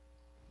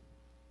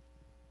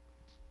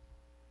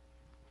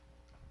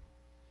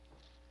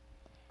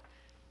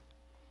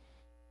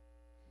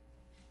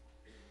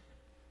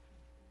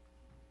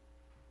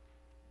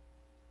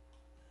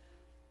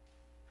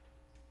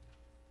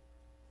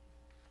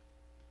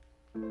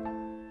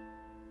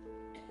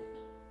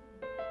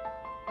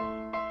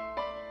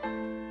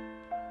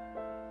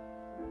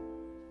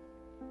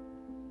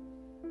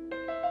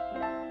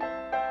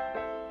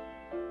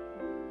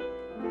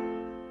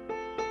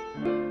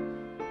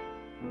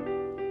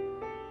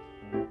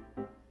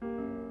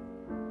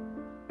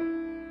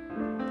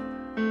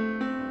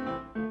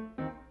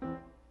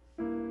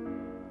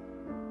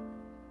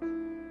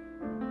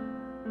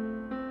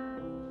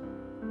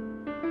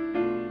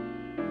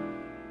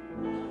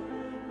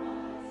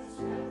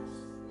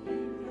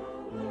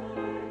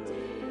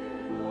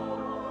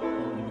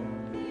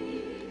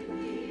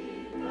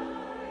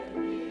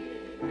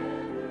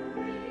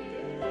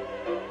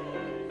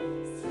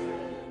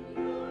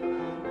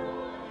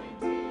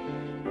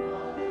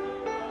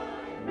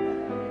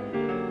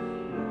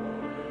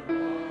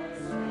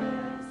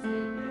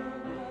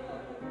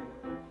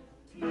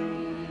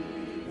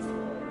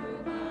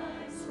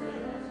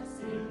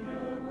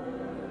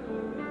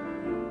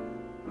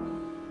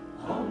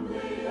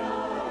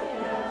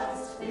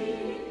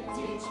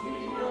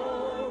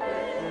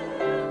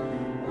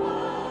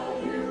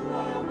 While you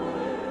are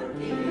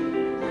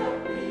working,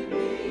 help me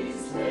be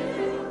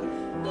still.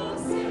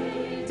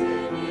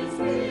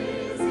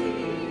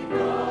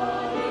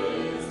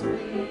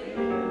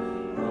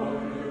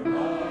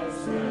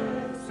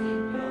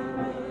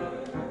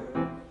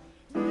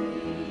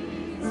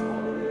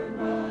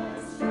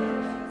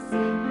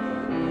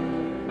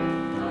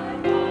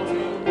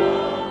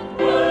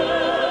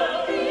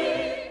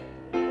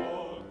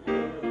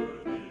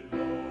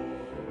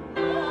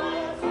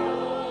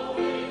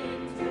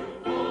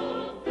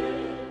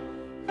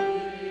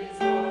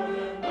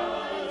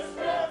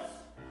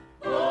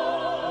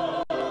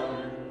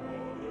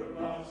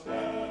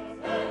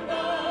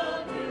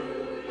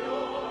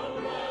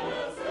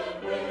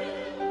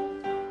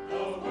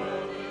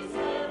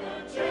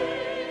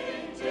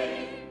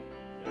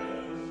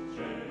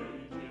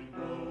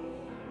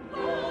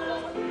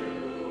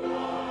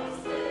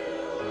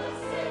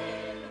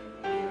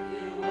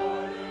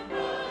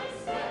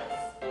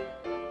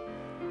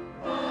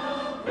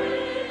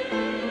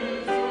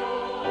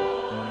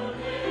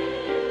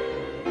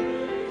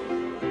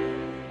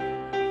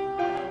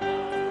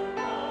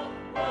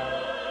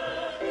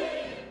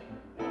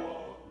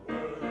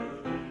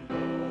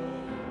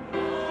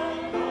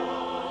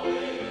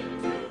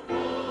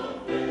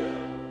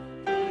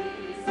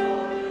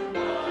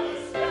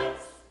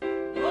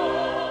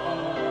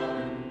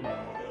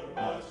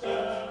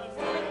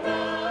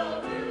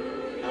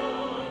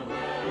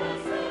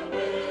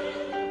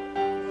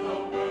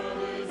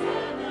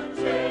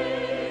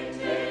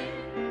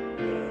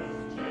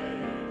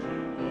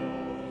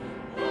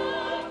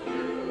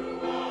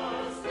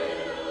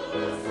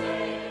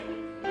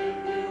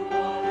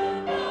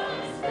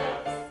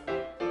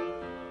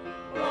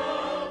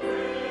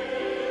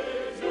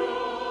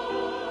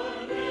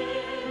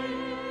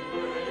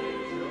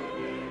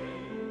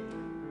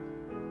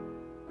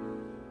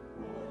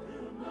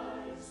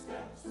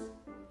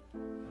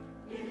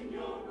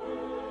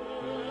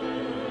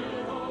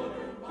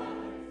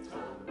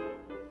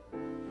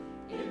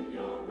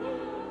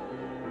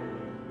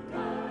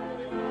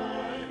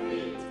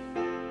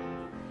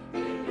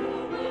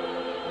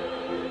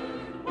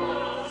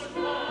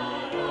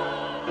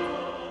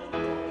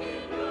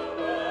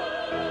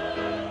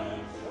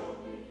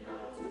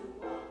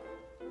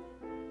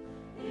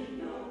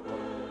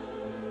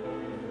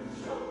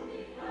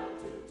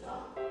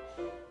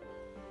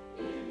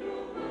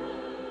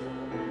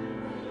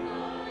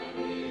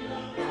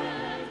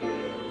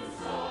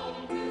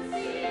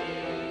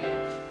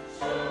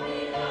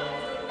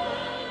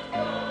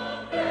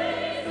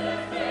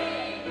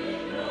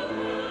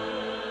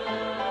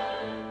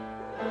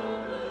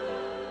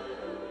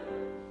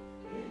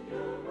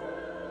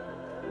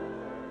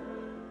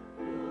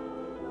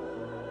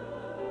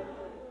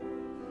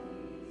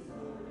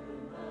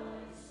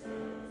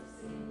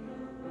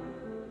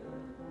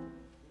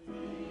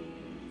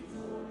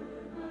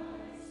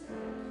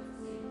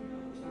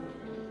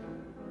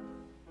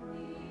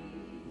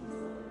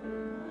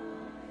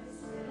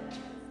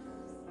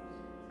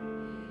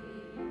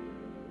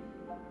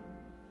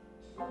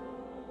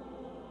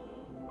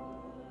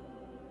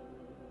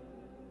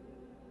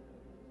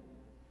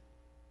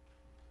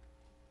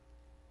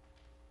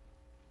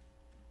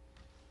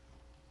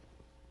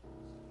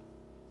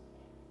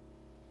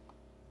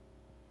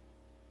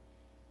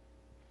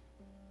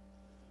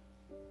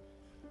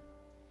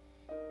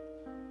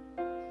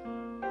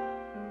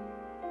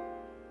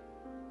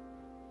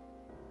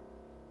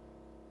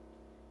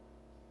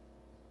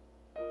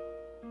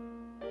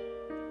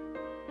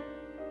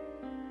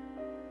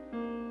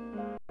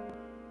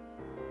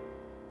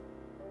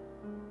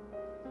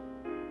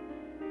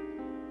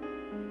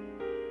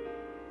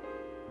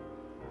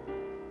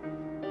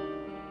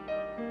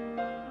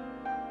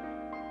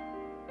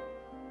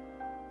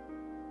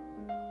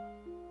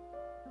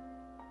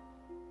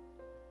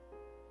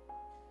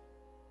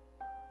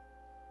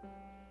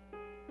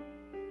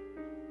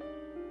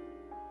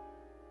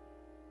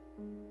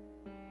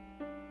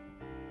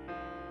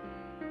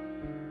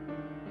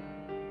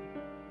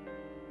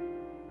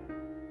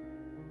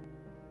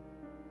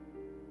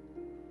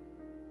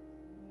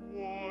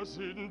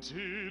 Wasn't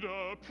it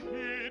a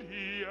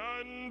pity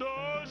and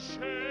a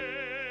shame?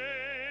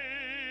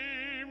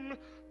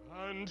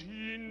 And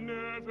he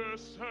never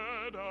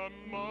said a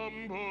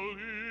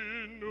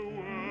mumbling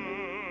word.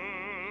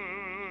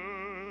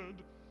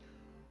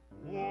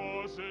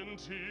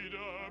 Wasn't it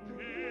a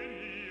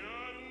pity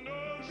and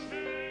a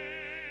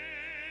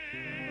shame?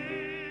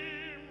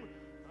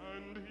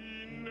 And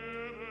he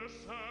never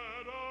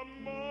said a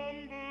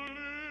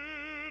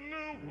mumbling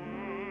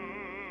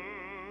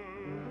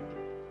word.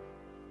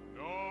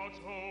 Not a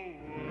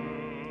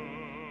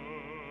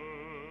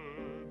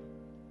word,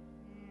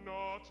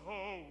 not a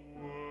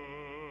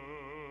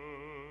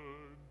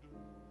word,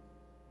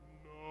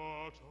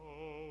 not a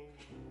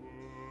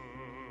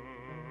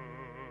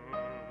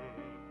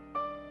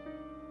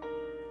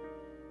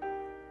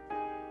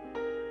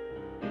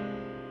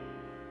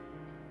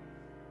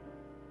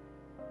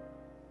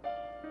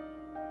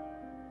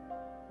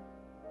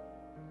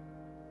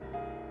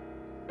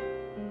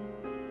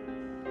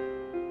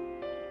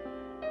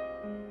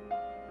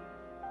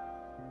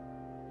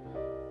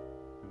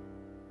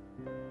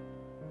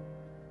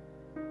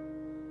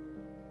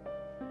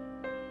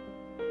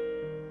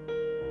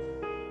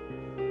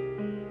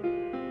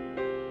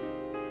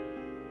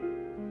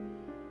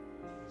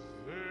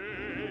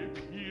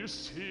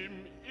pierced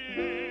him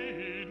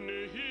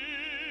in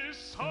his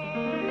side,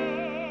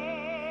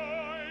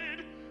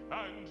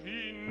 and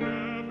he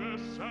never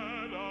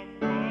said a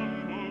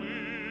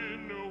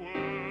mumbling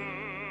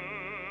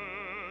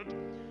word.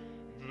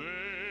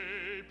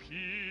 They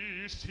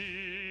pierced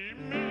him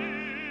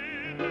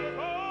in the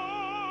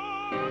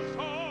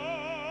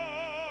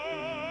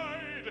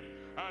side,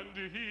 and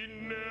he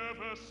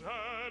never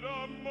said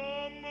a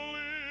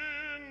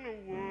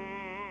mumbling word.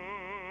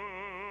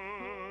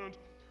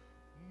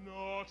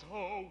 Not a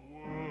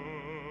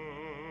word,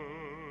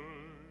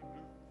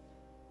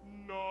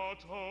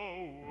 not a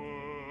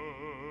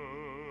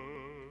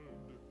word,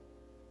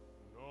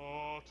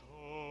 not a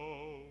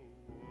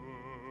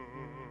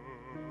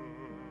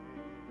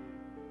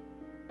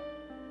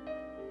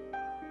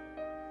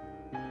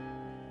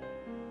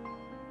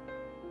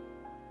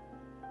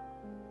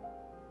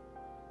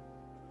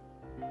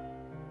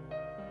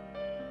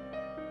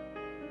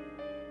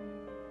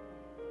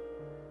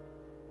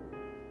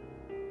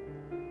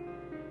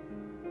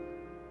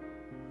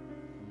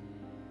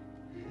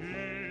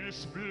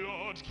His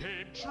blood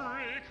came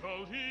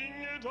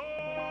trickling down,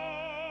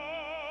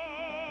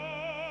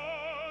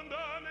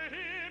 and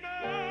he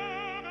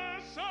never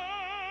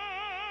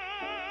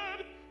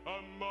said a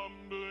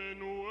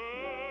mumbling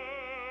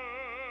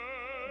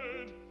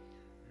word.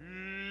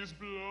 His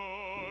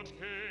blood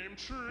came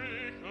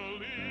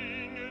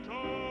trickling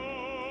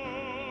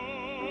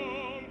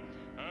down,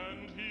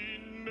 and he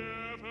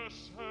never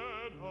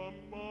said a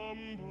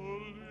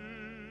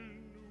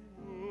mumbling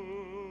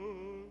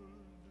word.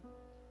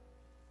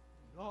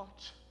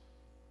 Not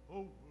a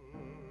word,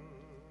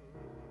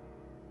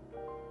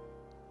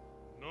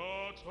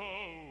 not a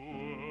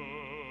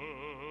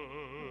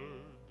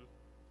word,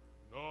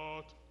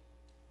 not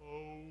a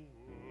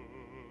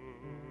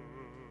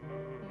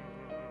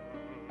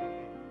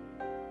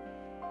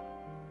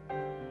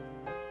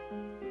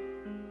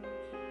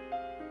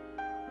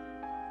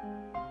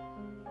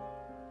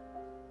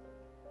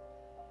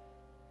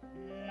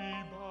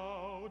He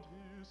bowed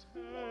his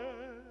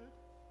head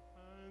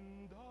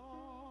and died,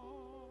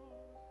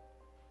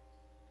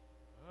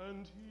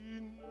 and he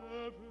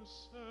never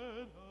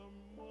said a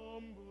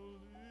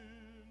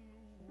mumbling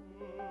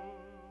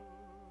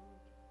word.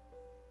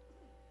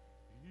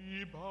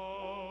 He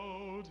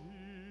bowed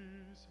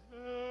his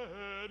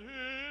head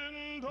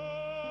and died,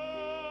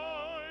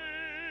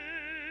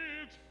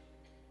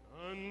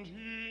 and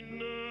he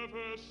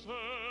never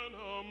said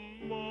a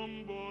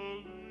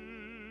mumbling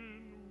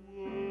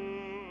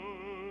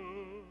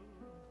word.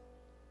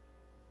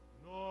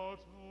 Not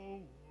a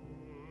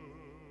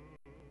word,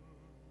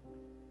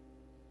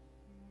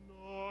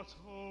 not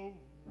a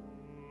word,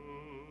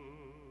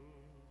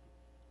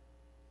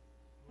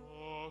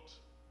 not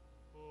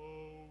a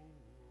word.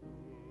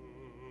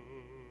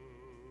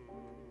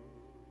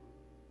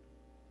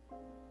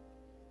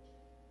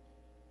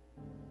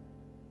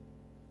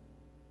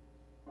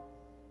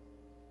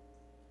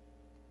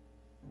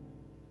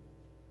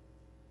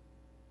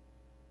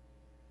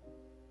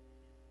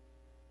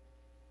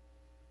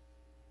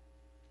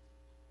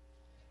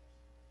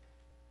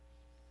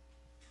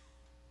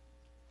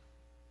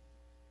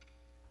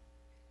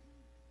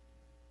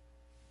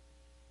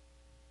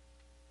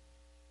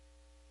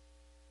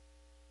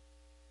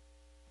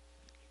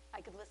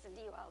 listen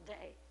to you all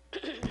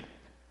day.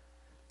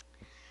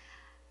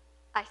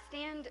 I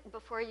stand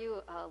before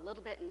you a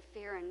little bit in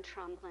fear and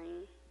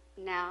trembling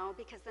now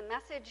because the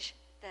message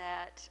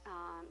that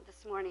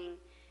this morning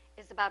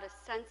is about a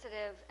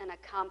sensitive and a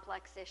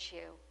complex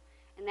issue,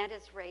 and that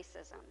is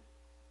racism.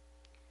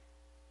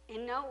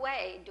 In no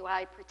way do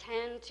I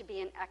pretend to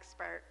be an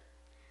expert.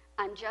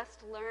 I'm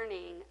just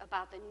learning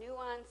about the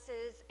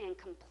nuances and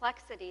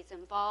complexities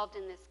involved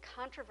in this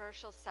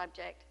controversial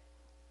subject,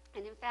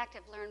 and in fact,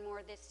 I've learned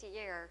more this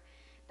year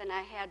than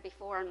I had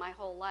before in my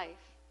whole life.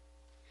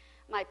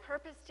 My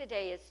purpose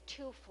today is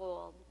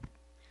twofold.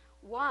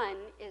 One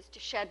is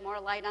to shed more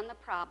light on the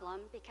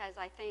problem because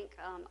I think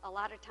a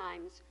lot of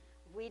times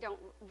we don't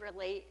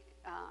really,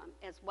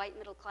 as white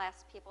middle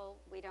class people,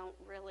 we don't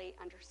really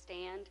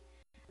understand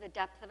the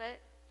depth of it.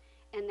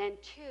 And then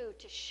two,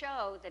 to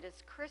show that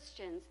as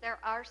Christians, there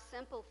are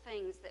simple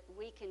things that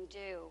we can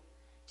do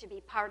to be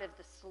part of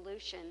the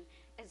solution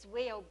as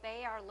we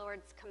obey our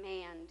Lord's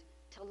command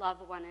to love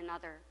one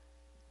another.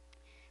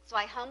 So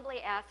I humbly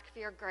ask for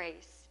your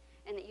grace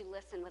and that you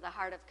listen with a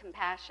heart of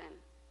compassion.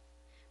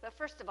 But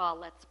first of all,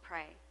 let's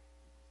pray.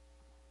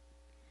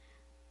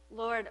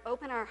 Lord,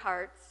 open our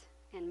hearts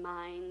and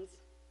minds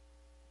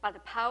by the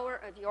power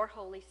of your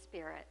Holy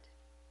Spirit,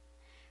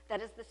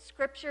 that as the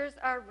scriptures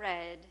are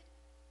read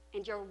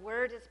and your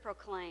word is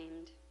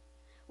proclaimed,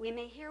 we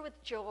may hear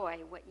with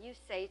joy what you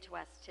say to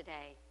us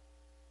today.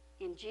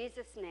 In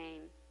Jesus'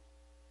 name,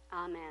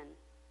 amen.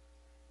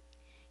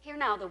 Hear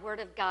now the word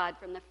of God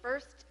from the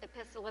first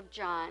epistle of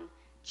John,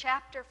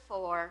 chapter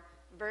 4,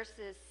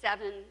 verses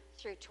 7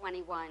 through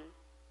 21.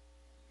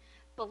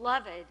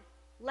 Beloved,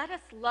 let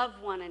us love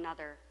one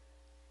another,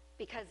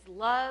 because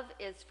love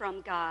is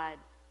from God.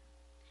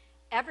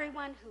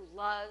 Everyone who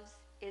loves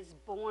is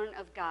born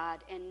of God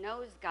and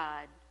knows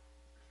God.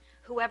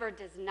 Whoever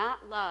does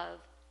not love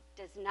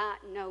does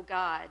not know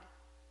God,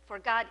 for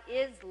God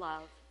is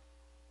love.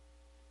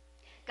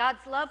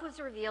 God's love was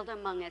revealed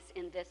among us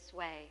in this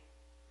way.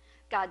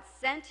 God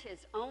sent his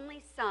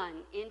only Son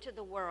into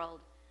the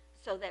world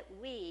so that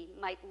we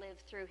might live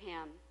through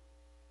him.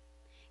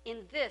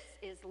 In this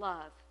is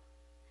love,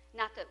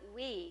 not that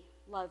we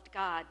loved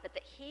God, but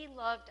that he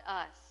loved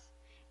us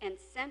and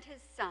sent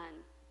his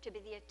Son to be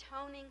the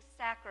atoning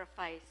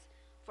sacrifice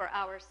for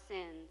our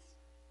sins.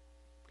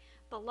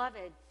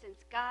 Beloved, since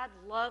God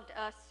loved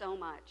us so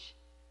much,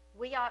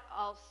 we ought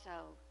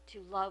also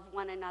to love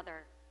one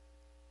another.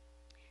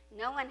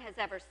 No one has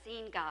ever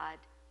seen God.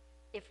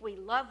 If we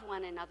love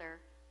one another,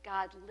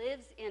 God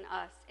lives in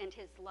us and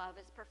his love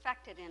is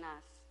perfected in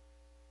us.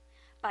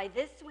 By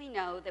this we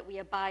know that we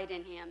abide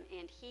in him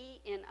and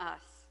he in us,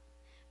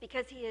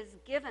 because he has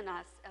given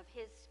us of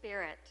his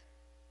Spirit.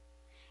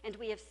 And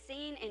we have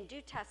seen and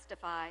do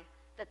testify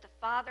that the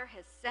Father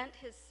has sent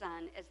his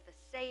Son as the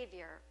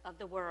Savior of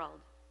the world.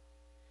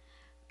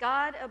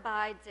 God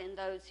abides in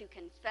those who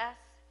confess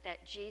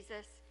that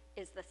Jesus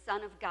is the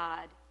Son of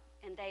God,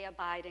 and they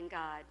abide in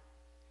God.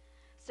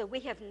 So we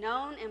have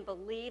known and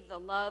believed the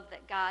love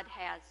that God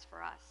has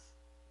for us.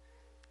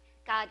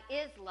 God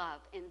is love,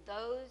 and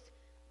those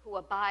who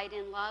abide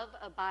in love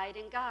abide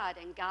in God,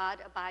 and God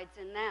abides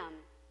in them.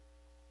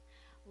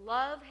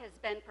 Love has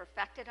been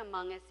perfected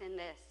among us in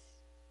this,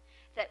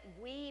 that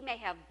we may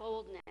have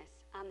boldness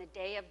on the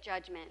day of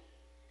judgment,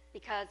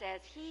 because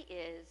as he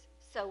is,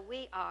 so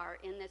we are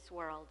in this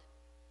world.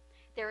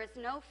 There is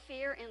no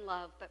fear in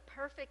love, but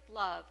perfect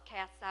love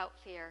casts out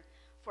fear,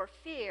 for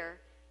fear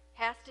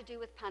has to do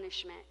with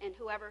punishment, and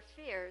whoever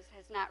fears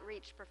has not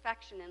reached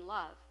perfection in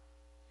love.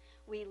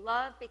 We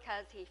love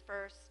because he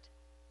first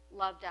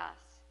loved us.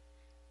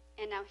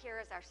 And now here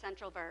is our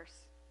central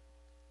verse.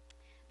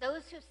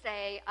 Those who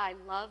say, I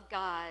love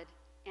God,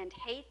 and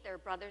hate their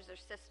brothers or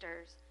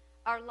sisters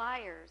are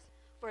liars,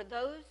 for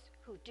those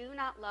who do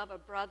not love a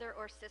brother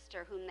or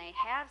sister whom they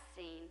have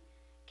seen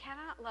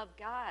cannot love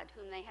God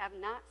whom they have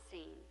not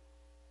seen.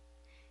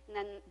 And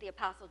then the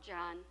Apostle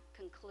John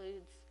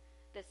concludes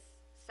this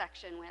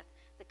section with,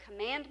 the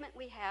commandment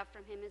we have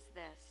from him is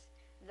this: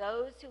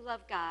 those who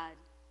love God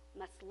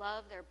must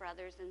love their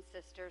brothers and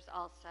sisters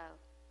also.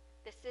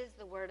 This is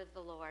the word of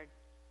the Lord.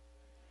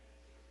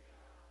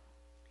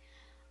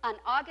 On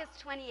August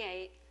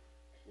 28,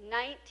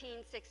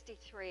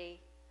 1963,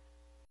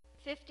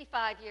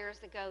 55 years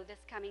ago this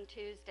coming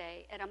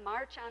Tuesday, at a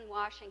march on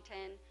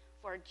Washington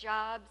for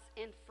jobs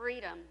and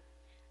freedom,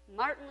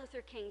 Martin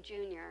Luther King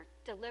Jr.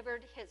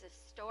 delivered his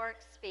historic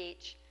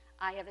speech,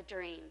 I Have a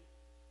Dream.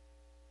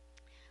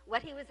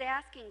 What he was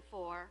asking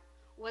for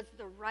was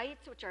the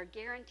rights which are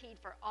guaranteed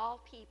for all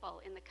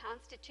people in the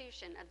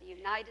Constitution of the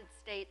United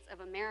States of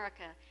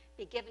America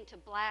be given to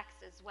blacks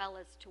as well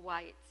as to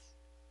whites.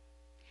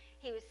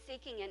 He was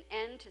seeking an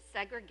end to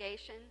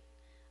segregation,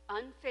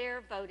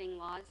 unfair voting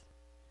laws,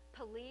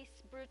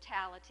 police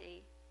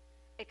brutality,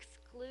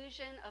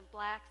 exclusion of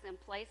blacks in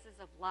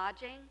places of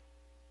lodging,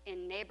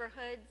 in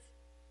neighborhoods,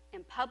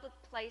 in public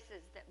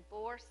places that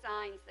bore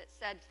signs that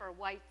said for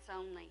whites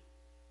only.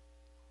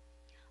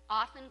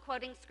 Often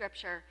quoting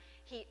scripture,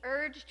 he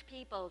urged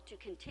people to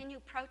continue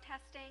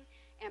protesting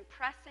and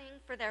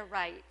pressing for their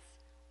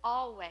rights,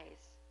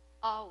 always,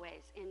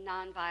 always in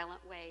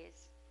nonviolent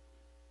ways.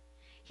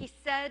 He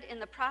said, in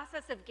the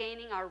process of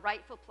gaining our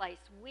rightful place,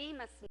 we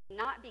must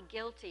not be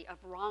guilty of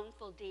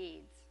wrongful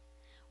deeds.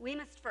 We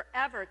must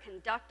forever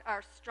conduct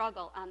our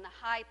struggle on the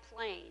high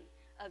plane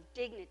of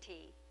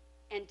dignity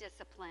and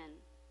discipline.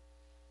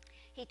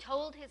 He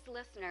told his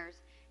listeners,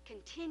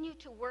 continue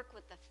to work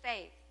with the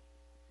faith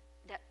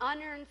that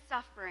unearned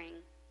suffering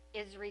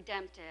is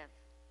redemptive.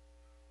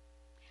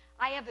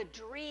 I have a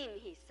dream,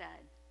 he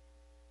said.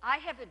 I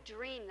have a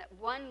dream that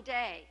one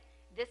day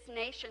this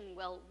nation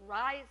will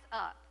rise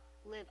up,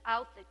 live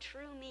out the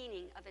true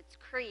meaning of its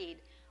creed.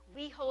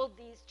 We hold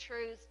these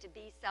truths to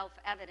be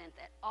self-evident,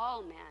 that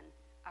all men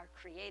are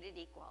created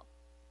equal.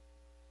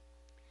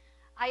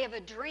 I have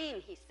a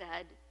dream, he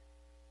said,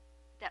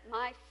 that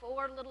my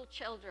 4 little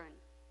children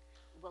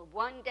will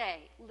one day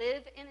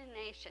live in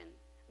a nation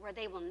where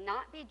they will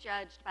not be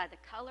judged by the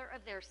color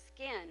of their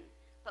skin,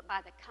 but by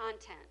the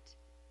content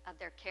of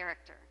their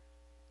character.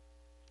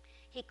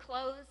 He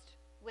closed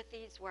with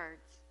these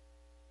words: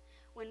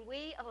 when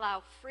we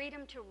allow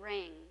freedom to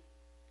ring,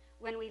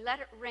 when we let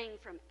it ring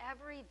from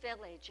every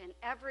village and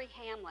every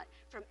hamlet,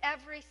 from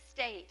every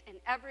state and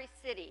every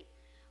city,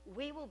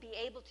 we will be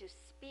able to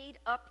speed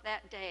up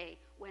that day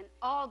when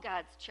all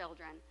God's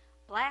children,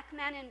 black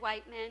men and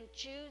white men,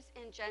 Jews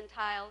and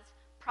Gentiles,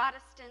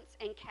 Protestants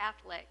and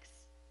Catholics,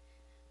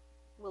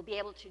 will be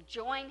able to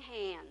join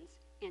hands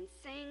and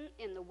sing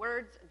in the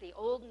words of the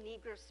old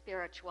Negro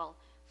spiritual,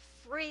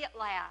 free at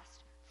last,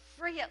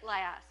 free at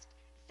last.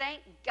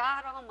 Thank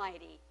God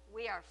Almighty,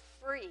 we are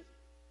free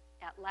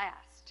at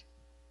last.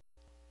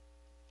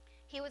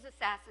 He was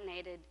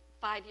assassinated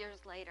 5 years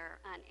later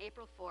on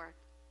April 4th,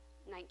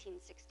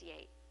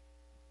 1968.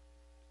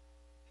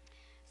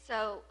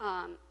 So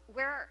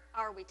where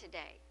are we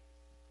today?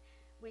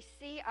 We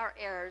see our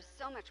errors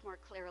so much more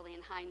clearly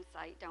in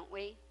hindsight, don't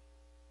we?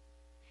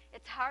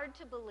 It's hard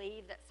to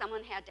believe that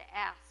someone had to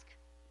ask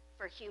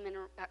for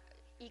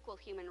equal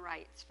human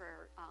rights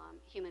for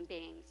human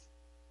beings.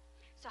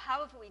 So how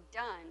have we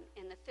done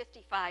in the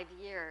 55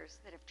 years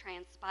that have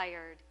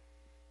transpired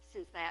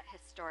since that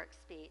historic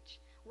speech?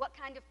 What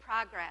kind of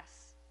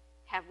progress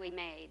have we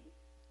made?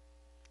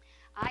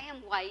 I am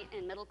white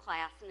and middle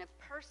class and have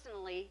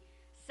personally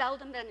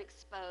seldom been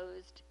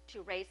exposed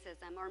to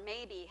racism, or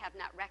maybe have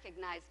not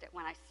recognized it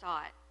when I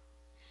saw it.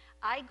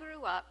 I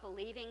grew up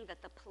believing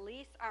that the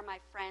police are my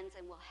friends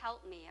and will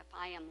help me if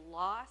I am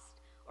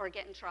lost or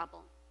get in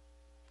trouble.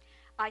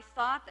 I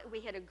thought that we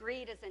had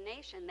agreed as a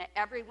nation that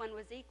everyone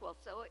was equal,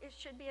 so it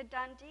should be a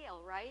done deal,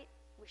 right?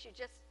 We should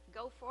just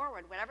go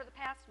forward. Whatever the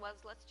past was,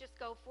 let's just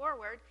go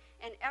forward,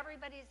 and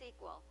everybody's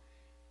equal.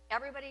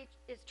 Everybody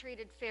is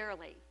treated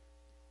fairly.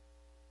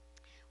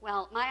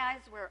 Well, my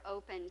eyes were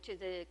open to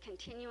the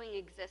continuing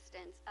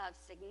existence of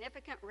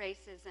significant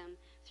racism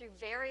through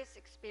various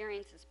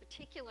experiences,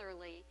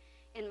 particularly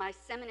in my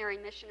seminary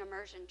mission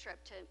immersion trip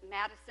to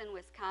Madison,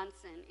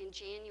 Wisconsin in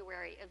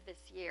January of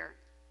this year.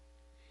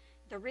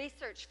 The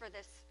research for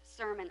this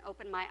sermon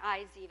opened my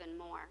eyes even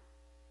more.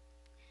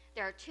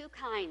 There are 2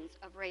 kinds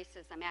of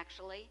racism,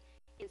 actually: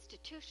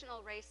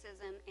 institutional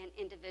racism and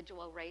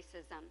individual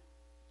racism.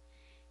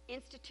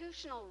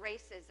 Institutional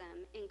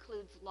racism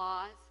includes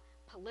laws,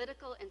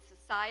 political and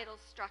societal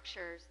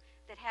structures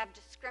that have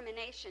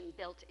discrimination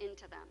built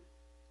into them.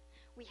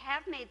 We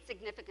have made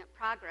significant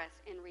progress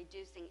in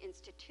reducing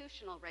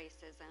institutional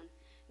racism.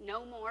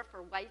 No more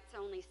for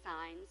whites-only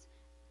signs,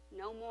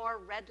 no more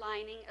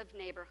redlining of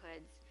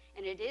neighborhoods,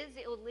 and it is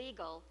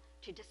illegal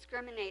to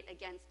discriminate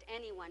against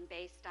anyone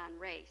based on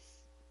race.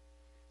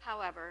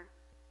 However,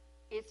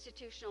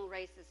 institutional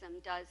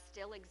racism does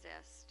still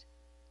exist.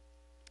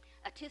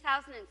 A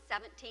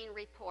 2017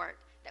 report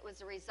that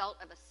was a result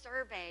of a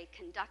survey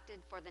conducted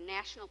for the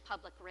National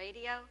Public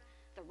Radio,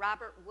 the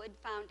Robert Wood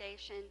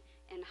Foundation,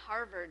 and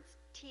Harvard's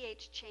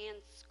T.H. Chan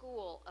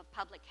School of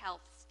Public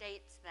Health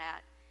states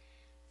that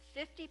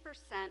 50%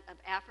 of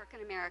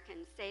African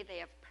Americans say they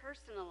have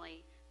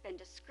personally been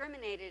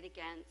discriminated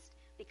against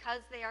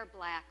because they are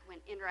black when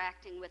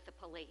interacting with the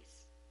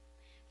police.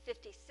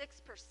 56%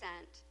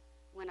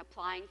 when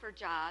applying for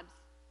jobs,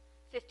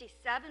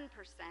 57%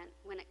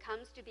 when it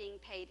comes to being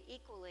paid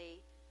equally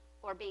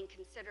or being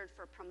considered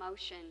for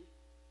promotion.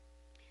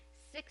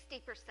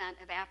 60%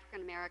 of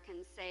African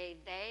Americans say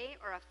they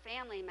or a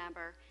family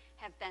member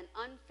have been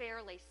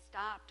unfairly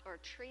stopped or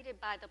treated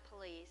by the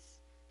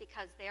police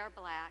because they are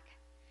black,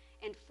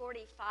 and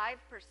 45%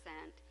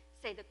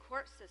 say the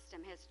court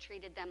system has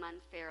treated them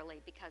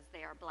unfairly because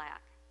they are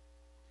black.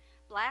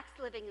 Blacks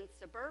living in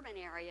suburban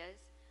areas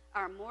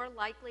are more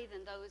likely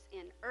than those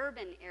in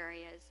urban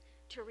areas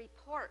to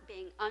report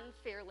being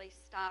unfairly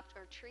stopped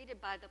or treated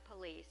by the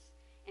police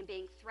and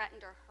being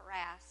threatened or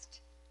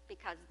harassed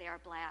because they are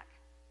black.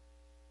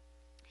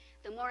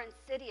 The more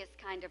insidious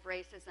kind of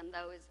racism,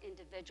 though, is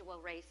individual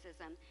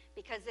racism,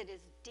 because it is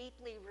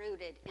deeply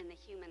rooted in the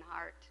human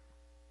heart.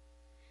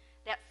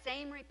 That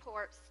same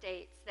report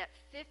states that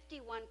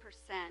 51%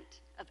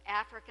 of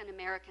African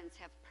Americans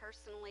have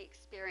personally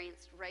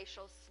experienced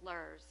racial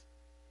slurs.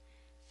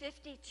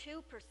 52%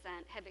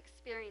 have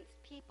experienced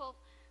people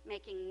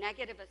making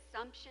negative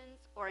assumptions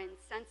or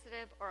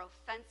insensitive or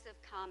offensive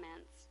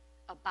comments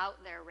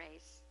about their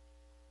race.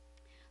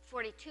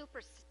 42%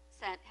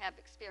 have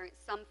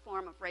experienced some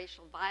form of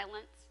racial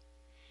violence.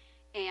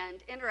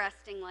 And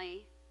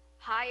interestingly,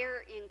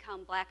 higher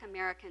income Black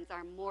Americans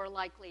are more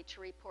likely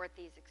to report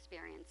these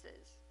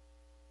experiences.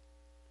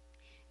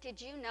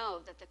 Did you know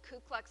that the Ku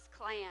Klux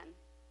Klan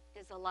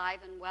is alive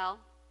and well?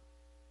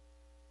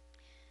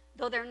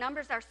 Though their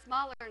numbers are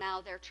smaller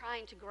now, they're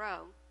trying to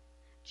grow.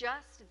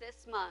 Just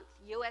this month,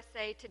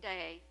 USA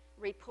Today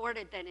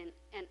reported that in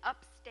an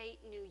upstate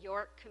New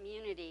York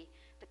community,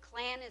 the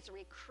Klan is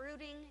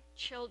recruiting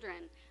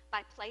children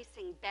by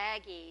placing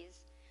baggies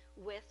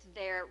with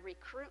their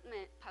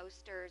recruitment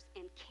posters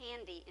and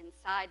candy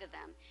inside of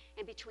them.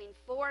 And between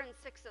 4 and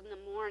 6 in the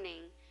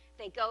morning,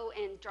 they go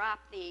and drop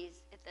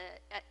these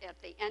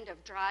at the end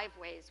of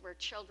driveways where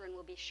children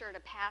will be sure to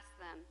pass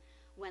them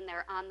when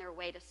they're on their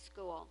way to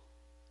school.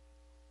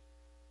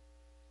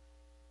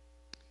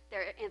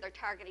 They're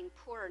targeting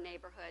poorer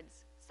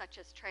neighborhoods, such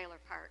as trailer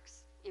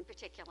parks in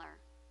particular.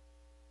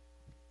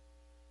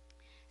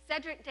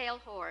 Cedric Dale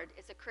Horde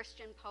is a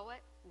Christian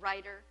poet,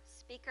 writer,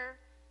 speaker,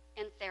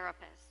 and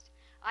therapist.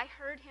 I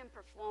heard him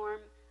perform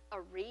a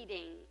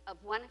reading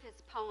of one of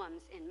his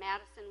poems in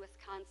Madison,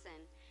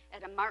 Wisconsin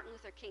at a Martin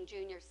Luther King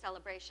Jr.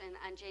 celebration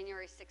on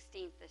January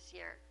 16th this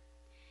year.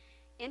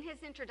 In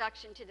his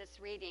introduction to this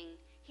reading,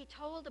 he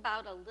told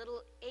about a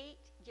little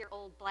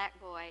 8-year-old Black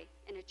boy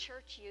in a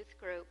church youth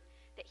group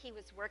that he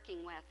was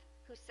working with,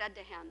 who said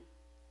to him,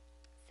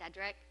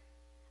 "Cedric,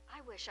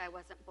 I wish I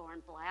wasn't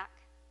born Black."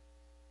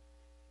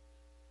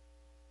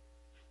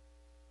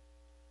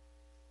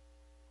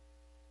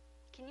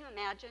 Can you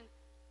imagine?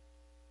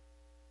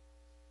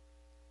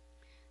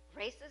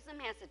 Racism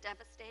has a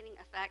devastating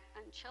effect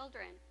on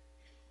children.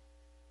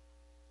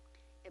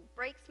 It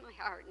breaks my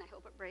heart, and I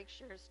hope it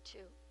breaks yours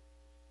too.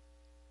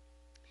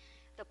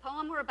 The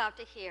poem we're about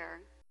to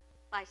hear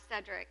by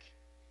Cedric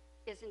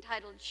is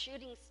entitled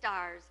 "Shooting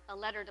Stars, a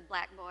Letter to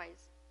Black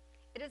Boys."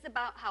 It is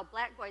about how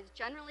Black boys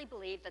generally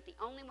believe that the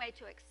only way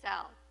to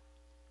excel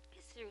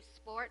is through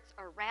sports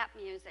or rap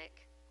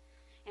music,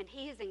 and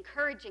he is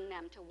encouraging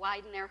them to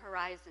widen their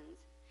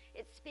horizons.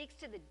 It speaks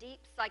to the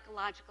deep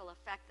psychological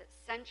effect that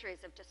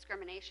centuries of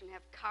discrimination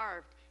have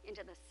carved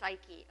into the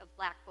psyche of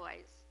Black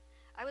boys.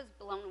 I was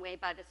blown away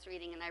by this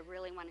reading, and I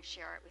really want to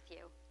share it with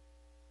you.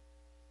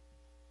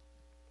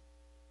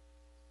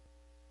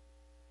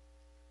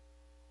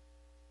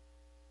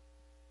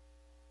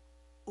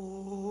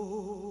 Oh,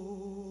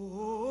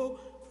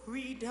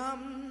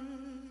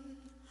 freedom.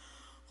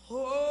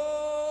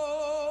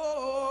 Oh,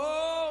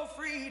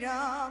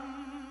 freedom.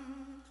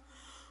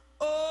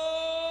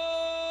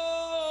 Oh,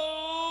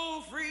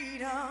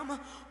 freedom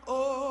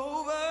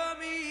over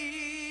me.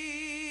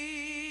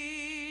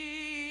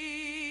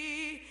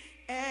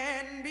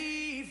 And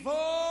before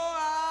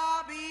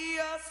I'll be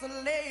a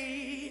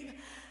slave,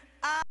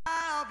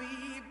 I'll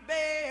be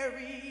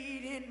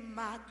buried in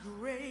my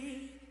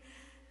grave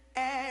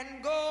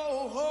and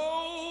go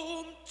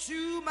home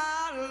to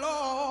my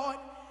Lord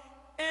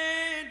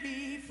and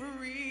be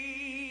free.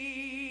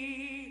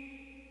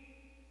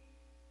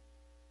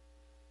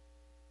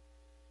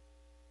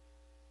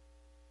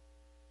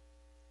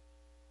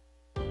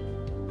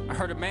 I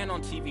heard a man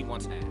on TV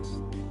once ask,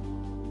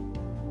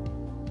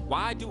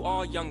 why do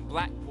all young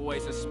Black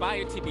boys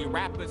aspire to be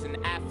rappers and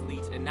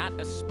athletes and not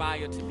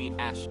aspire to be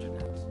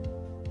astronauts?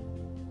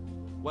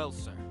 Well,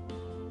 sir,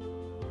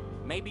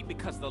 maybe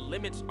because the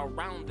limits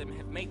around them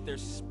have made their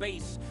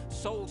space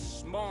so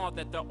small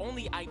that the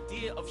only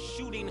idea of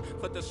shooting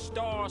for the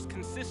stars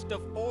consists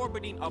of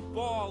orbiting a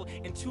ball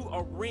into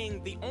a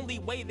ring. The only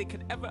way they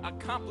could ever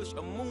accomplish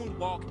a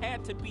moonwalk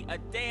had to be a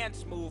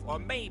dance move, or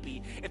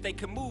maybe if they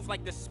could move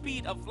like the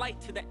speed of light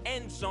to the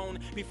end zone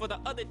before the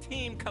other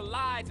team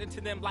collides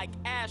into them like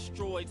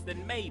asteroids,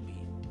 then maybe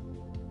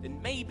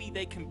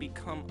they can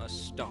become a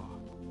star.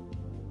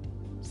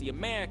 See,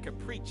 America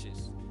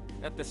preaches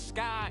that the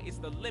sky is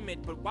the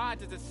limit, but why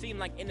does it seem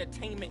like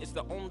entertainment is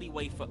the only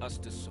way for us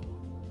to soar?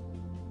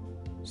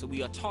 So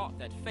we are taught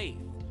that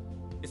faith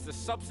is the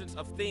substance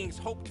of things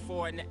hoped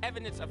for and the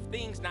evidence of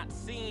things not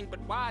seen, but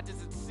why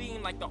does it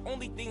seem like the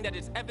only thing that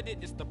is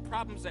evident is the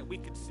problems that we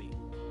could see?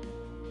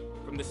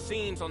 From the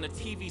scenes on the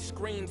TV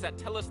screens that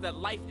tell us that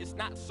life is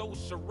not so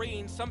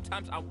serene,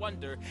 sometimes I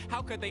wonder,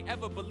 how could they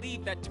ever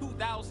believe that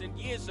 2,000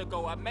 years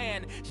ago a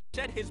man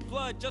shed his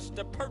blood just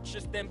to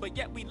purchase them, but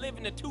yet we live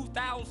in the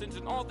 2000s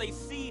and all they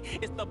see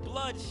is the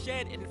blood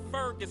shed in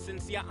Ferguson.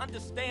 See, I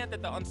understand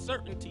that the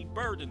uncertainty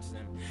burdens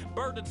them.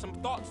 Burdensome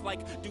thoughts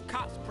like, do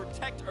cops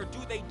protect or do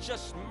they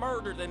just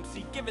murder them?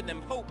 See, giving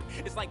them hope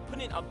is like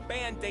putting a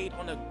Band-Aid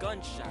on a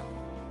gunshot.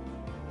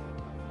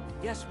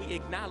 Yes, we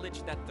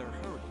acknowledge that they're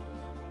hurting,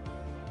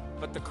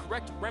 but the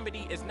correct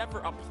remedy is never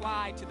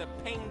applied to the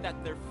pain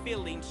that they're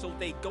feeling, so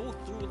they go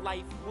through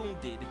life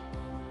wounded,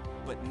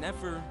 but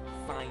never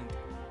find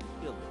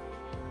healing.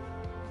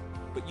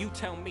 But you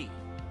tell me,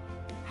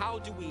 how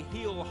do we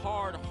heal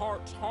hard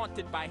hearts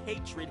haunted by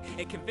hatred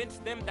and convince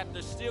them that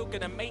they're still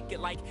gonna make it?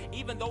 Like,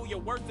 even though your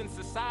worth in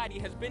society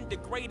has been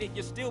degraded,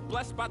 you're still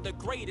blessed by the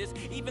greatest.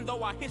 Even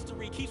though our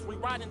history keeps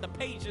rewriting the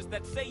pages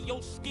that say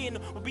your skin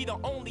will be the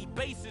only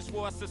basis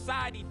for a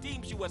society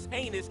deems you as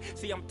heinous.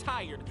 See, I'm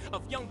tired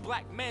of young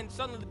black men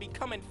suddenly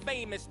becoming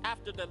famous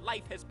after their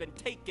life has been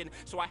taken.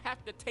 So I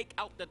have to take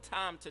out the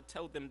time to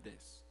tell them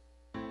this.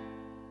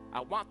 I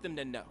want them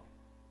to know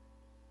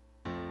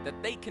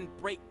that they can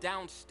break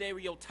down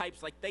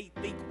stereotypes like they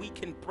think we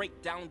can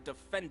break down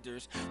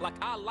defenders. Like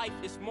our life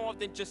is more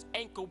than just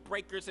ankle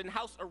breakers and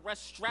house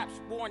arrest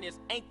straps worn as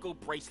ankle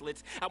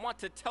bracelets. I want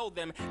to tell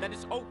them that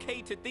it's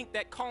okay to think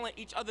that calling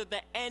each other the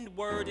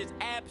N-word is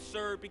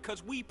absurd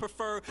because we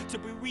prefer to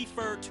be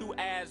referred to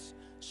as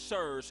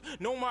sirs.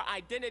 No more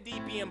identity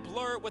being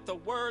blurred with a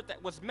word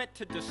that was meant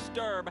to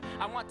disturb.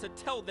 I want to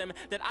tell them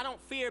that I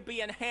don't fear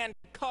being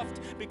handcuffed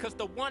because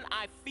the one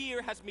I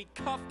fear has me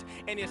cuffed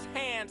in his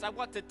hands. I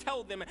want to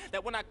tell them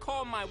that when I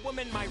call my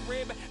woman my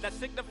rib, that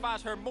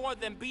signifies her more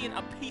than being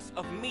a piece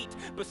of meat,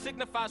 but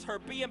signifies her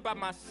being by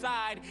my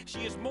side.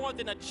 She is more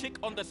than a chick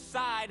on the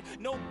side.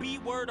 No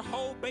B-word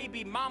hoe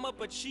baby mama,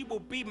 but she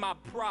will be my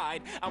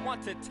pride. I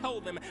want to tell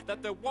them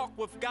that their walk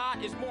with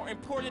God is more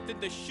important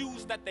than the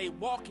shoes that they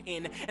walk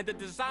in. And the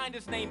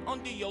designer's name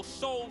under your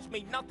souls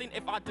mean nothing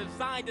if our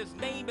designer's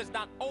name is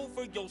not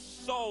over your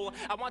soul.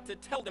 I want to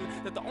tell them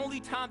that the only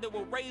time they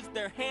will raise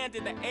their hand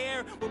in the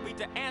air will be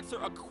to answer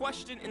a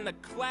question in the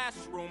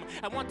classroom.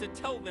 I want to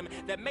tell them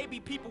that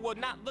maybe people will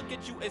not look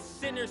at you as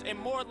sinners and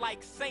more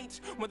like saints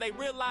when they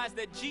realize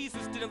that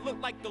Jesus didn't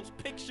look like those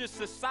pictures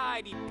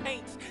society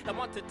paints. I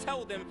want to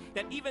tell them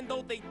that even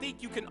though they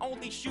think you can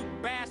only shoot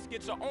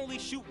baskets or only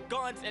shoot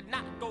guns and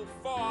not go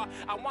far,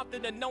 I want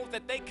them to know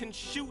that they can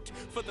shoot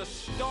for the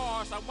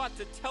stars. I want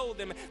to tell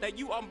them that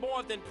you are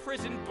more than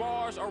prison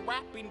bars or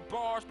rapping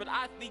bars, but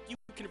I think you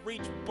can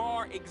reach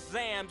bar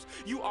exams.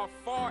 You are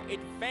far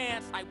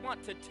advanced. I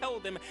want to tell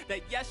them that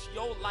yes,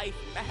 your life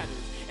matters,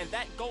 and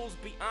that goes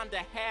beyond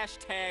the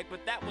hashtag,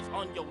 but that was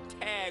on your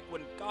tag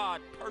when God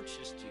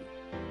purchased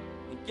you.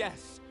 And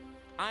yes,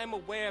 I am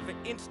aware of an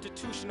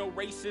institutional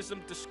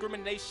racism,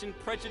 discrimination,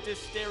 prejudice,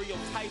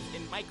 stereotypes,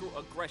 and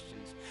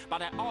microaggressions.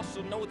 But I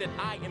also know that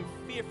I am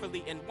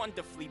fearfully and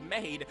wonderfully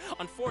made.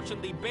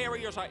 Unfortunately,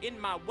 barriers are in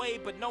my way,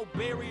 but no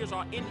barriers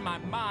are in my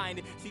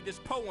mind. See, this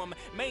poem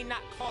may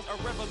not cause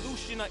a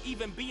revolution or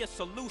even be a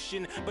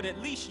solution, but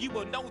at least you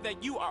will know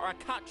that you are a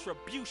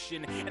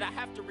contribution. And I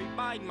have to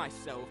remind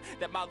myself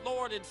that my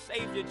Lord and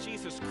Savior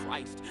Jesus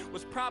Christ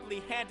was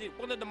probably handed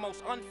one of the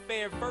most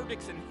unfair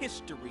verdicts in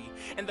history,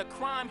 and the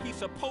crime he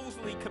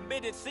supposedly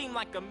committed seemed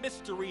like a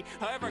mystery.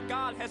 However,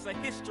 God has a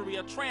history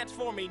of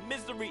transforming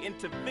misery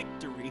into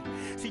victory.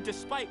 See,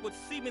 despite what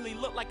seemingly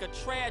looked like a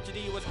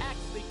tragedy, it was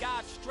actually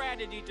God's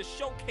strategy to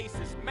showcase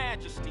his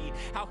majesty,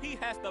 how he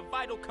has the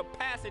vital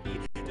capacity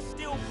to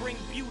still bring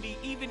beauty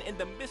even in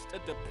the midst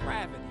of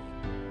depravity.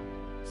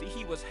 See,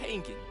 he was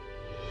hanging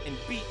and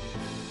beaten,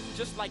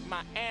 just like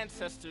my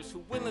ancestors who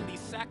willingly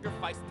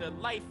sacrificed their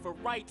life for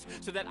rights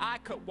so that I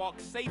could walk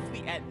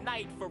safely at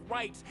night for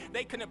rights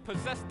they couldn't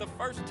possess the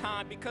first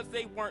time because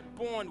they weren't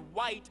born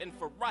white, and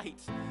for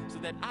rights so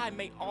that I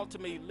may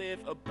ultimately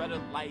live a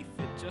better life,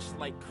 and just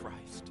like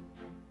Christ,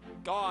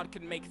 God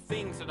can make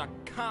things that are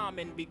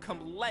common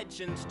become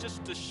legends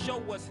just to show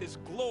us his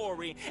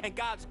glory. And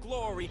God's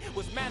glory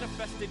was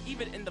manifested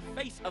even in the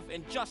face of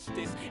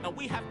injustice. And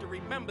we have to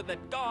remember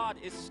that God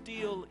is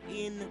still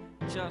in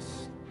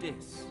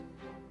justice.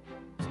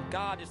 See,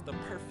 God is the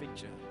perfect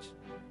judge,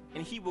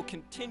 and he will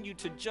continue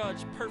to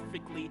judge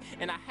perfectly.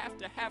 And I have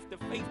to have the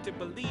faith to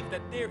believe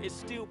that there is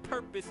still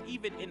purpose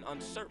even in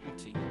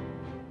uncertainty.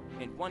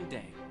 And one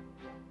day,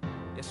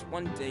 yes,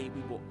 one day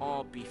we will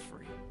all be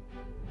free.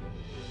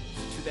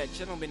 To that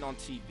gentleman on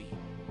TV,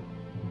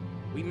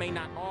 we may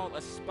not all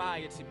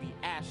aspire to be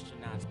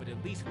astronauts, but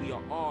at least we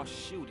are all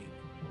shooting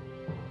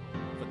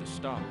for the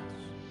stars.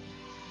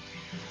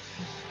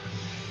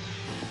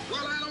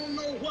 Well, I don't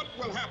know what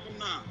will happen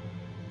now.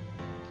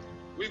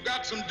 We've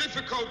got some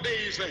difficult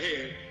days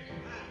ahead,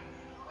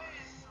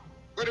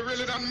 but it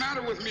really doesn't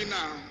matter with me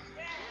now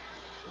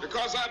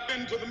because I've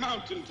been to the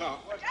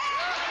mountaintop.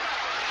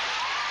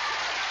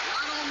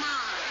 I don't mind.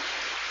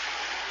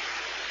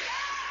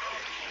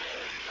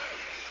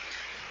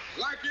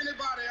 Like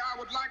anybody, I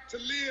would like to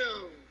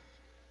live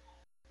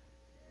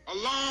a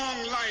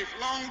long life.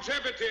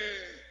 Longevity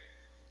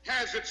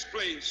has its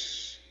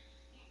place.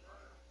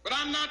 But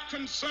I'm not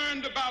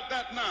concerned about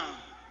that now.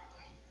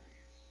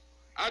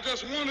 I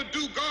just want to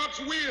do God's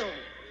will.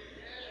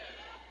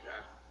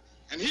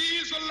 And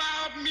he's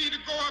allowed me to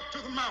go up to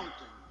the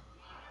mountain.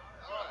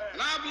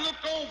 And I've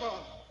looked over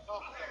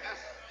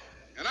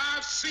and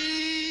I've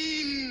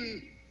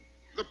seen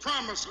the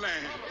promised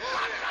land.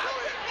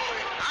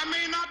 I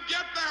may not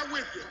get there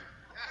with you,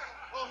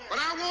 but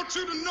I want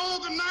you to know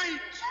tonight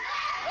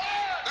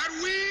that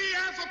we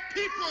as a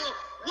people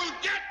will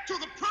get to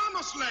the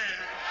promised land.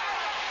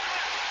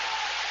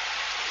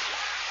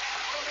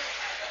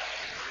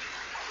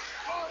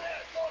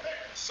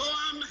 So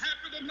I'm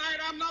happy tonight.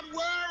 I'm not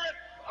worried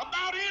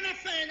about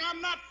anything. I'm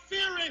not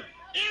fearing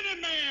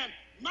any man.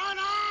 Mine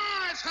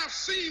eyes have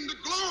seen the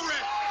glory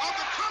of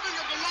the coming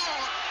of the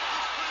Lord.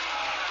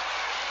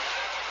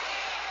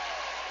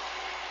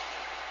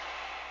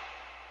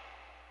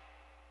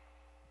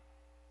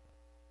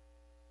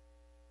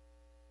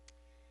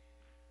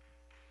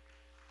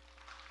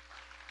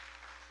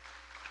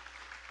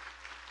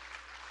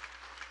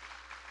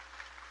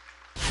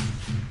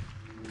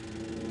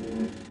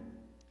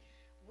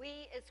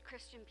 We as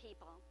Christian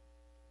people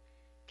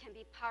can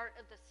be part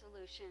of the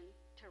solution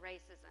to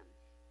racism.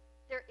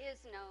 There is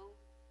no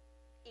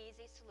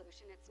easy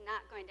solution. It's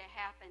not going to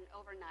happen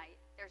overnight.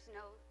 There's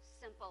no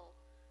simple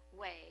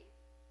way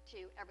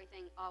to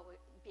everything always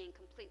being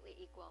completely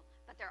equal.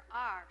 But there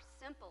are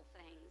simple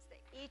things that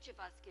each of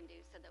us can do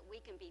so that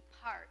we can be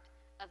part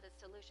of the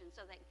solution,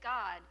 so that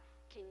God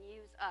can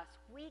use us.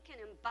 We can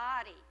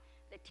embody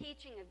the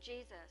teaching of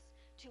Jesus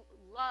to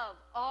love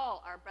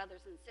all our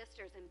brothers and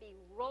sisters and be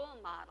role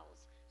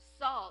models,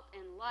 salt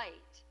and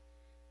light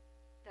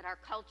that our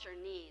culture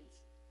needs.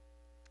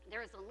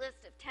 There is a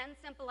list of 10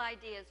 simple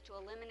ideas to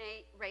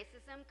eliminate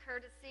racism,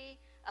 courtesy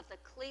of the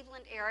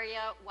Cleveland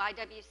area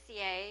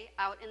YWCA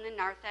out in the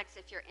narthex.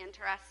 If you're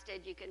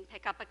interested, you can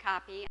pick up a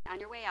copy on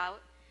your way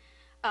out.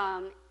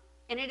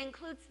 And it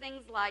includes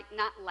things like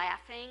not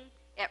laughing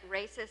at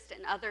racist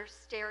and other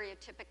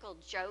stereotypical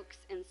jokes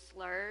and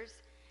slurs,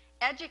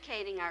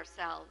 educating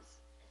ourselves.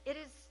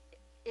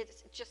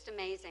 It's just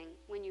amazing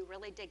when you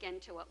really dig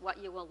into it,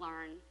 what you will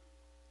learn.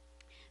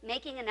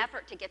 Making an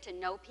effort to get to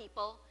know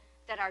people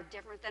that are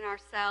different than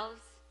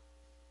ourselves,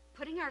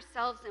 putting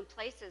ourselves in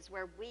places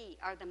where we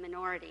are the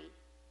minority.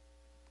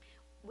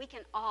 We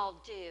can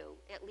all do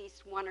at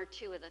least one or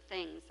two of the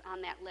things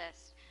on that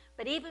list.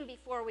 But even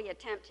before we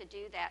attempt to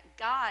do that,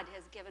 God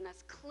has given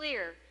us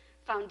clear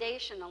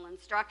foundational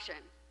instruction.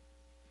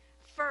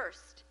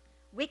 First,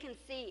 we can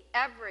see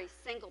every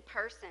single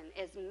person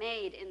is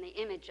made in the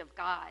image of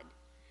God.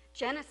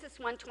 Genesis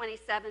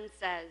 1:27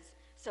 says,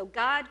 "So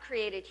God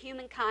created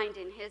humankind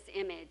in his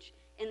image.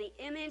 In the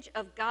image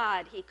of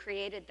God he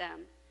created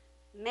them.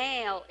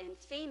 Male and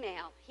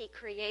female he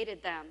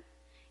created them."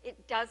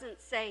 It doesn't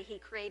say he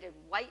created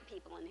white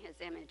people in his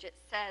image. It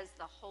says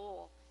the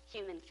whole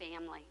human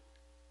family.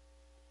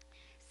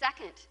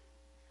 Second,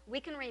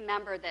 we can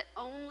remember that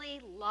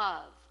only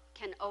love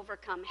can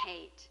overcome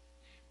hate.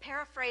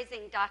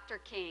 Paraphrasing Dr.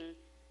 King,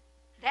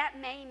 that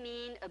may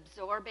mean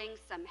absorbing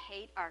some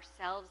hate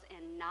ourselves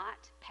and not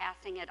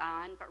passing it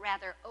on, but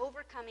rather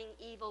overcoming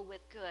evil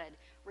with good,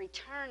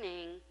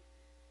 returning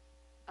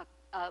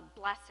a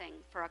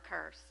blessing for a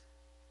curse.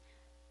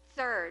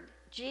 Third,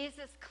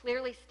 Jesus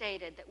clearly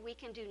stated that we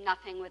can do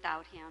nothing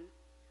without him.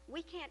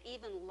 We can't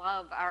even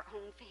love our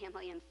own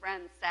family and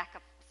friends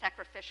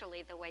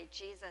sacrificially the way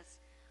Jesus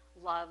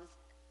loves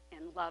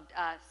and loved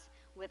us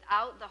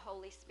without the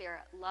Holy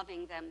Spirit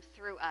loving them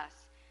through us.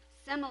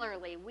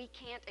 Similarly, we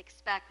can't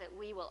expect that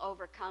we will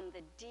overcome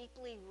the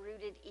deeply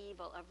rooted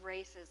evil of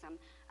racism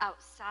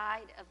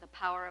outside of the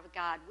power of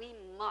God. We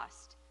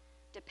must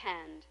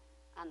depend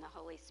on the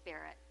Holy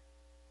Spirit.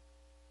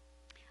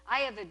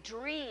 "I have a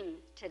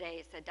dream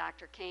today," said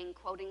Dr. King,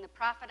 quoting the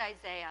prophet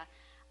Isaiah.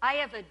 "I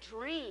have a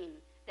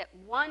dream that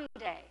one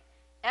day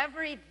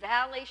every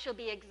valley shall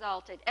be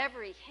exalted,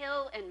 every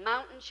hill and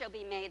mountain shall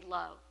be made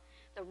low.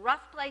 The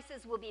rough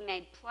places will be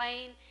made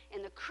plain,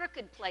 and the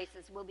crooked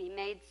places will be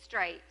made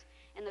straight.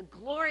 And the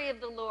glory of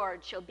the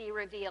Lord shall be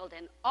revealed,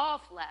 and all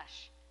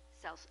flesh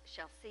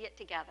shall see it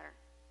together."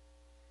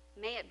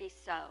 May it be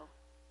so.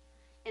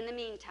 In the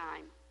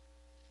meantime,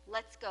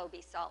 let's go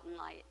be salt and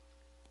light.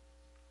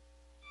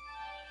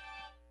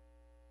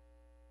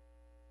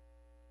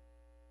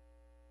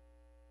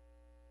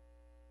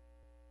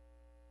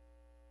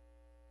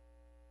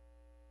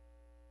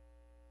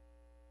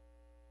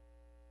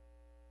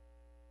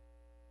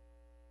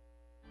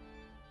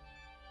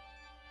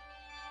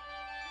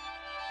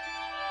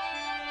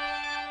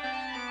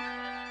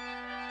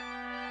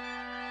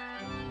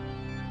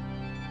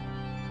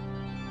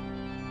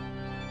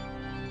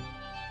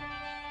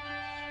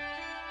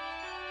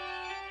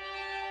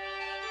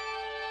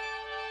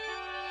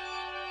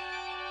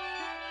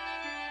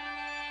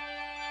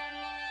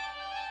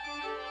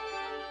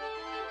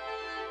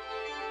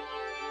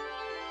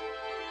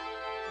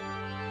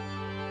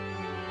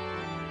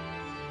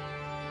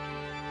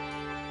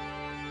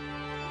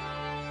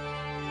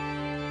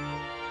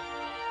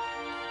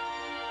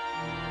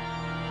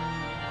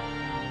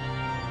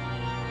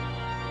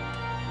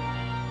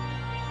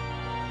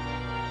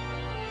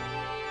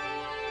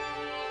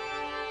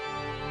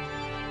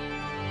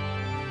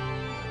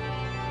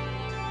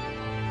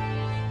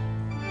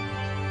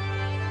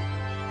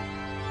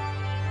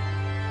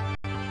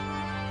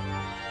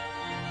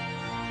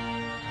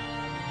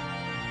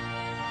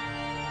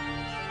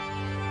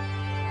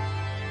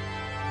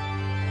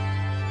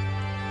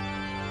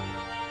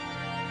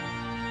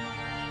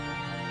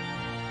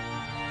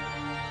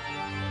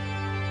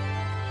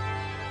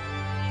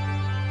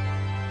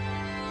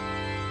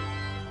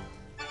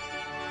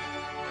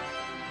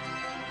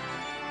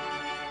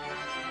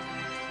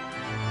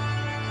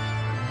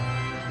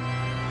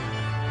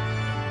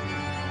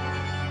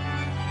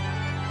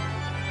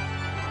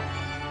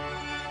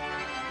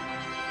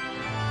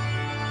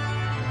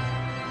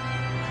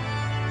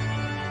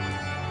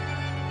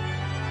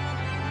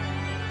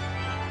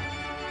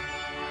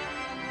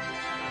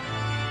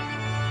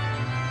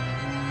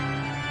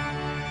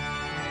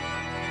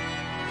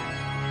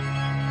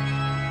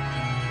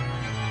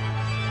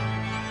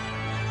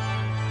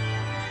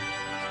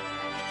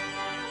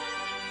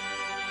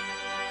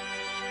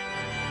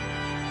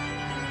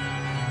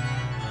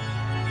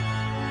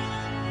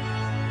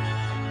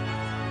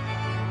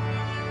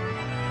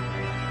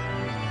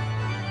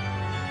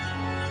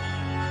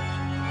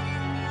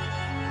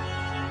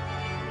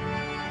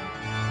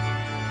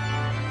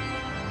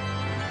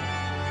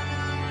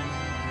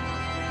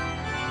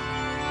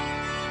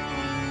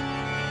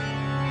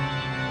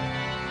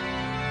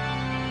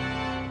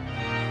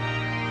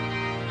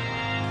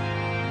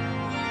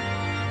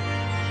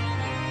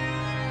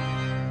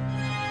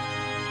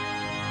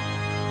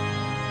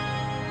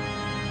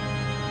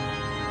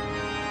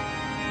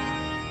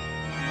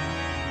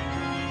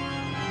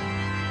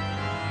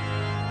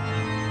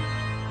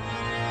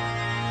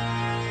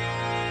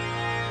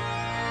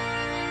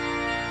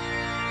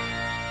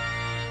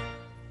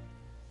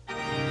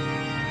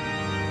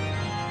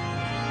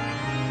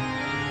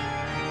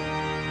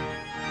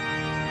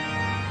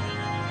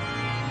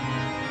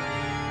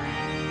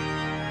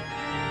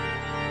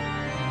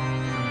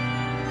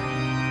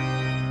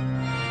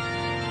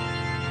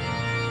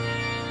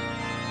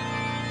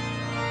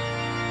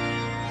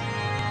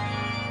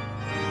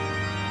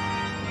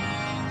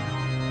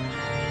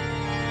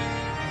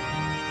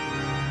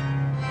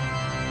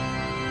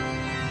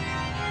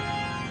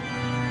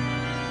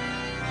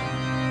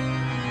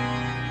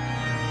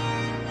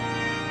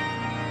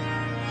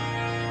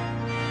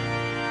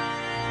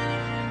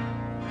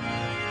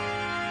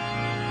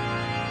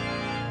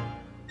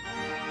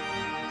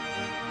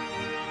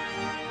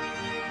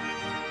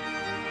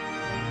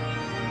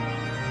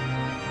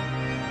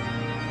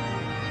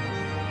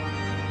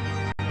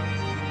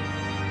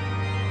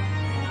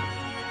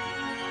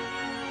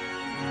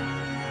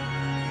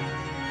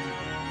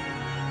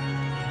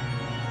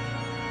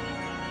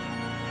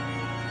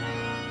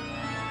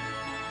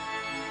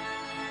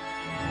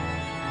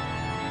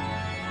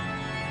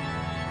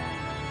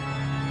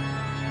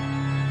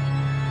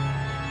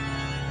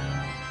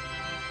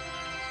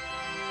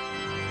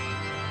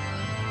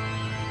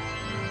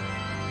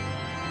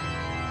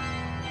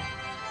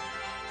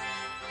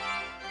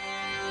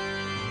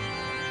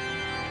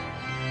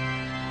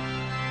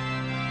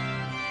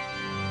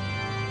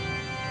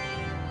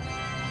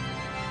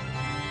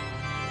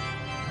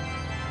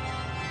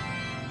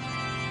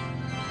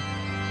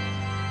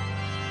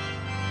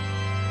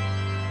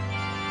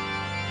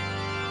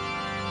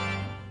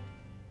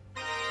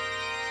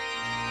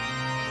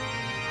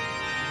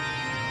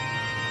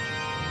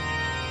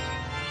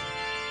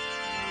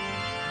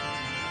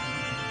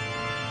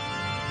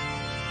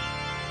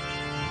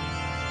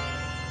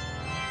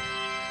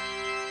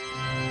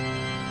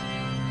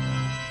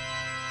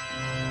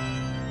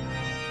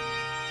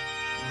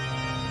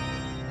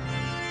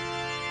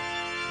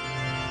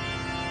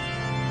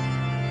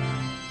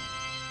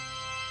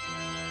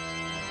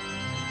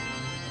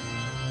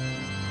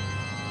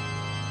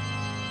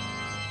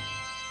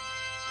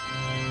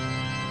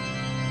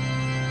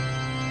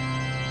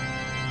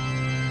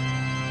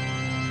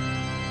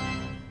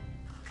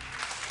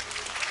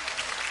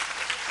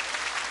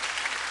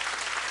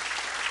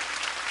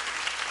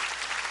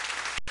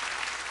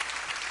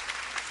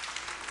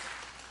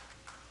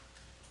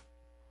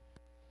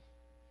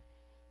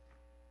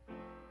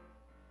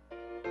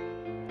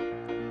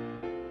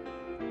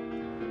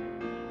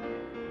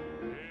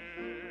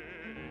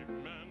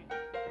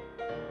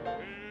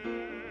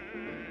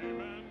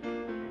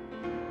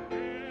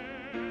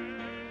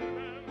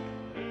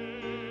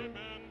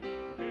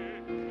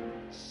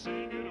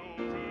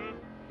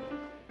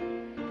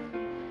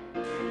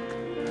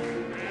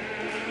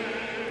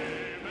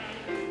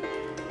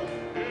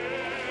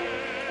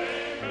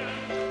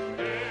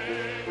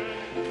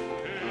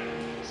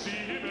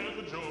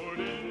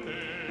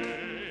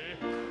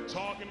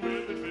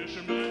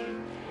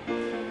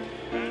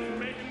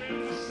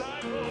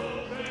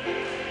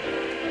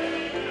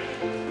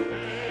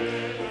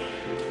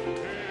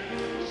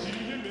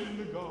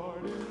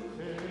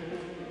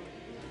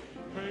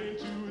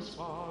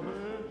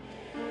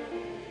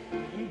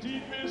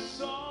 sleep his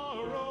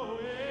sorrow.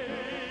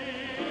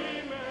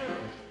 Amen.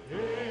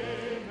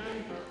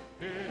 Amen.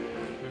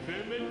 And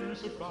then they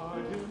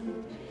crucified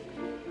him.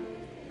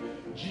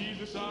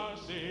 Jesus our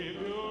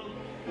Savior.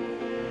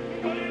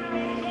 But he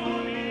rose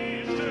on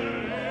Easter.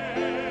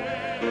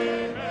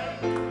 Amen.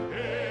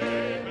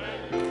 Amen.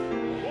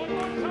 One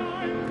more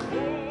time. Oh,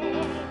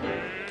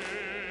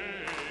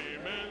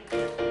 amen.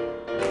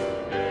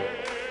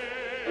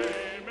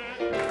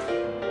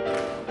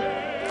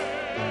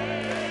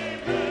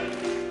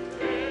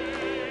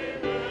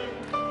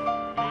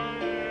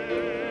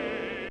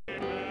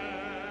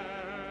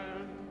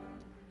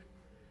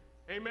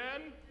 Amen.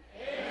 Amen.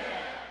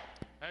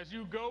 As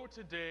you go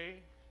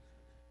today,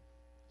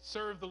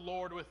 serve the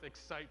Lord with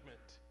excitement.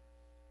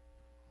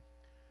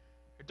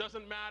 It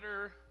doesn't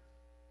matter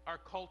our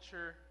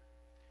culture,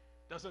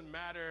 doesn't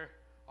matter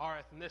our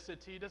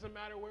ethnicity, doesn't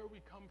matter where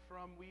we come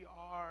from. We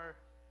are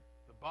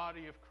the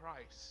body of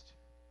Christ.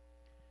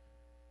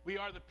 We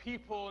are the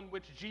people in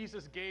which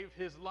Jesus gave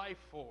his life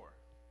for.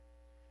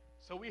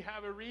 So we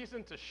have a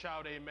reason to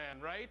shout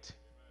amen, right?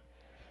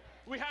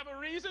 We have a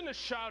reason to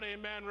shout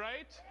amen,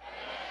 right?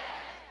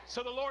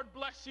 So the Lord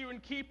bless you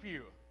and keep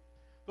you.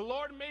 The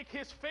Lord make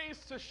his face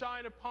to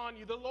shine upon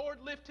you. The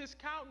Lord lift his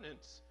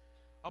countenance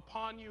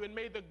upon you. And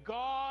may the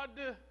God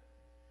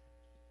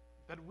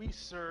that we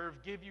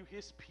serve give you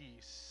his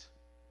peace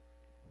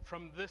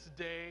from this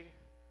day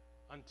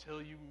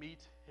until you meet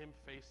him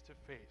face to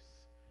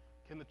face.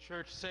 Can the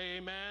church say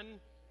amen?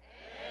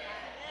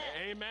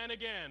 Amen. Amen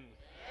again.